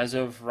as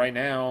of right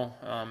now,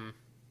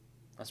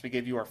 unless we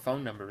gave you our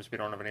phone numbers, we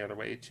don't have any other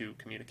way to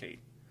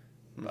communicate.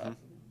 Mm-hmm. But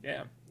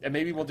yeah, and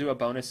maybe we'll do a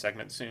bonus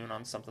segment soon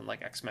on something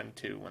like X-Men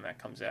 2 when that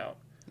comes out.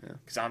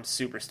 Because I'm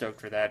super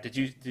stoked for that. Did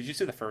you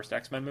see the first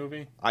X-Men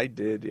movie? I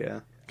did,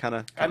 yeah. Kind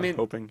of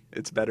hoping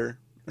it's better.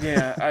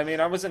 Yeah, I mean,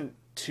 I wasn't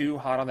too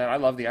hot on that. I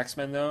love the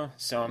X-Men though,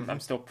 so I'm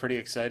still pretty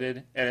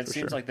excited. And it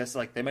seems like this,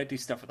 like they might do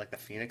stuff with like the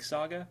Phoenix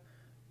Saga,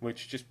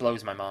 which just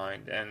blows my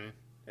mind. And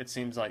it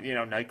seems like,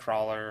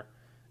 Nightcrawler,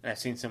 and I've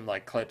seen some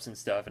like clips and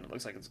stuff, and it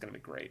looks like it's going to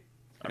be great.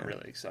 I'm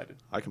really excited.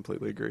 I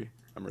completely agree.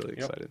 I'm really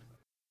excited.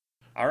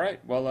 All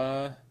right,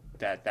 well,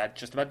 that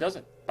just about does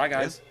it. Bye,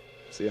 guys.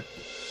 Yeah. See ya.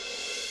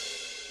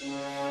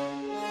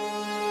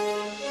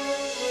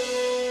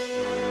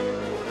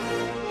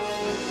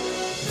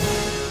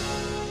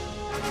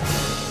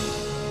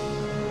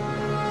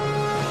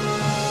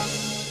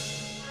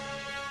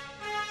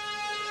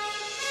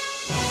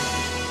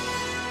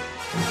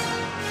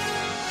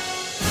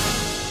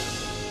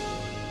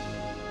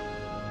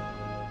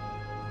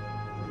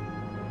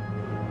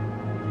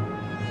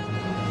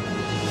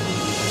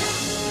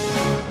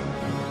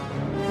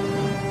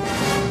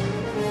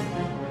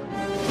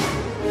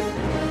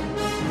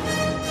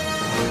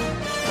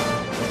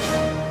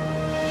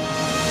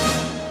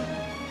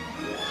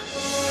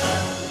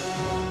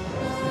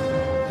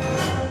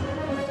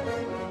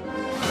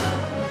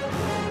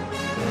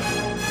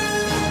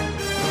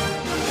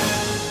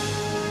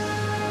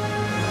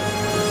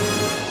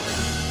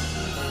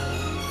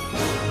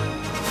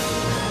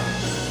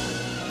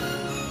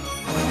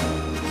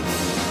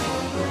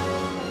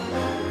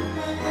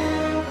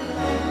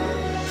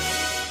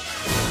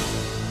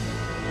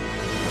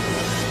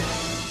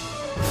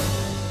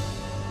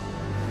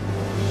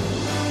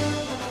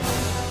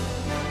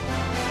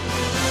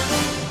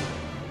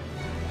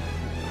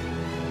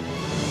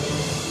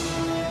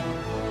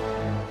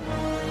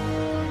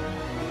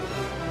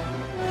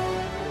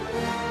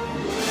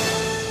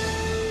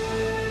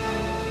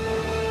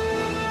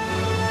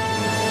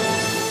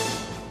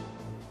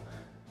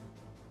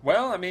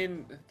 Well, I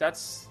mean,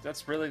 that's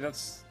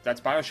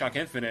Bioshock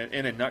Infinite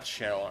in a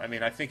nutshell. I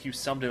mean, I think you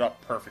summed it up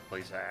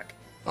perfectly, Zach.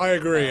 I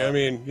agree. I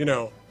mean,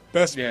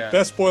 best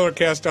spoiler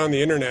cast on the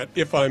internet,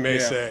 if I may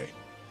say.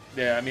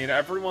 Yeah, I mean,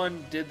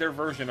 everyone did their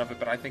version of it,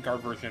 but I think our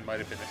version might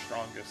have been the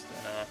strongest.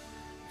 And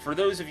for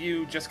those of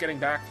you just getting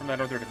back from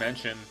that other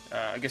dimension,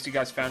 I guess you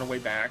guys found a way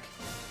back,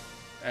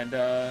 and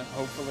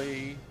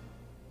hopefully,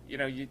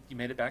 you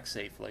made it back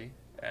safely.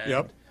 And,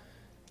 Yep.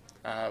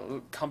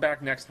 Come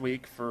back next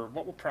week for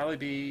what will probably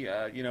be,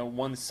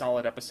 one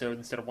solid episode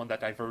instead of one that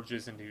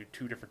diverges into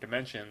two different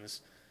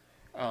dimensions.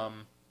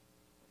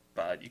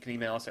 But you can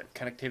email us at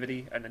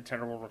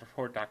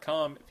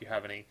connectivity@nintendoworldreport.com if you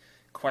have any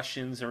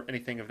questions or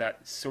anything of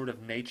that sort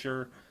of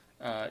nature.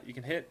 You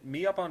can hit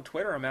me up on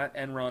Twitter. I'm at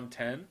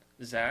Enron10.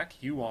 Zach,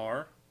 you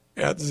are?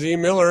 At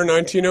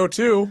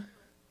ZMiller1902.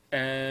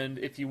 And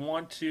if you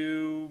want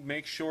to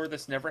make sure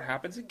this never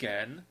happens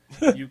again,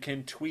 you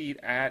can tweet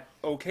at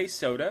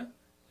OKSoda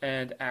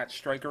and at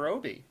Striker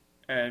Obi,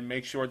 and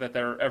make sure that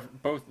they're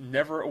both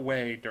never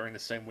away during the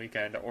same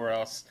weekend, or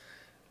else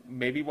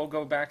maybe we'll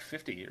go back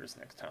 50 years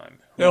next time.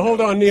 Now,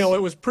 hold on, Neal.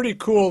 It was pretty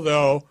cool,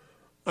 though.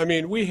 I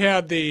mean, we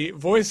had the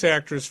voice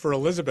actors for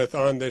Elizabeth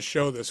on this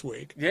show this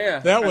week. Yeah.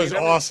 That was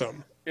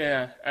awesome.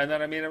 Yeah, and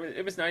then, I mean,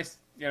 it was nice,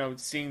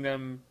 seeing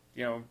them,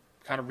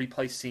 kind of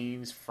replay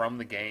scenes from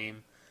the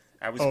game.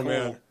 That was cool.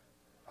 Man.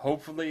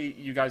 Hopefully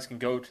you guys can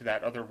go to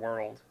that other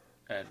world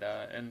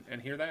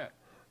and hear that.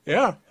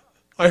 Yeah.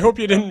 I hope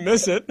you didn't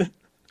miss it.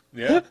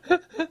 Yeah.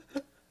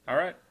 All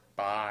right.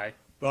 Bye.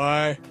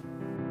 Bye.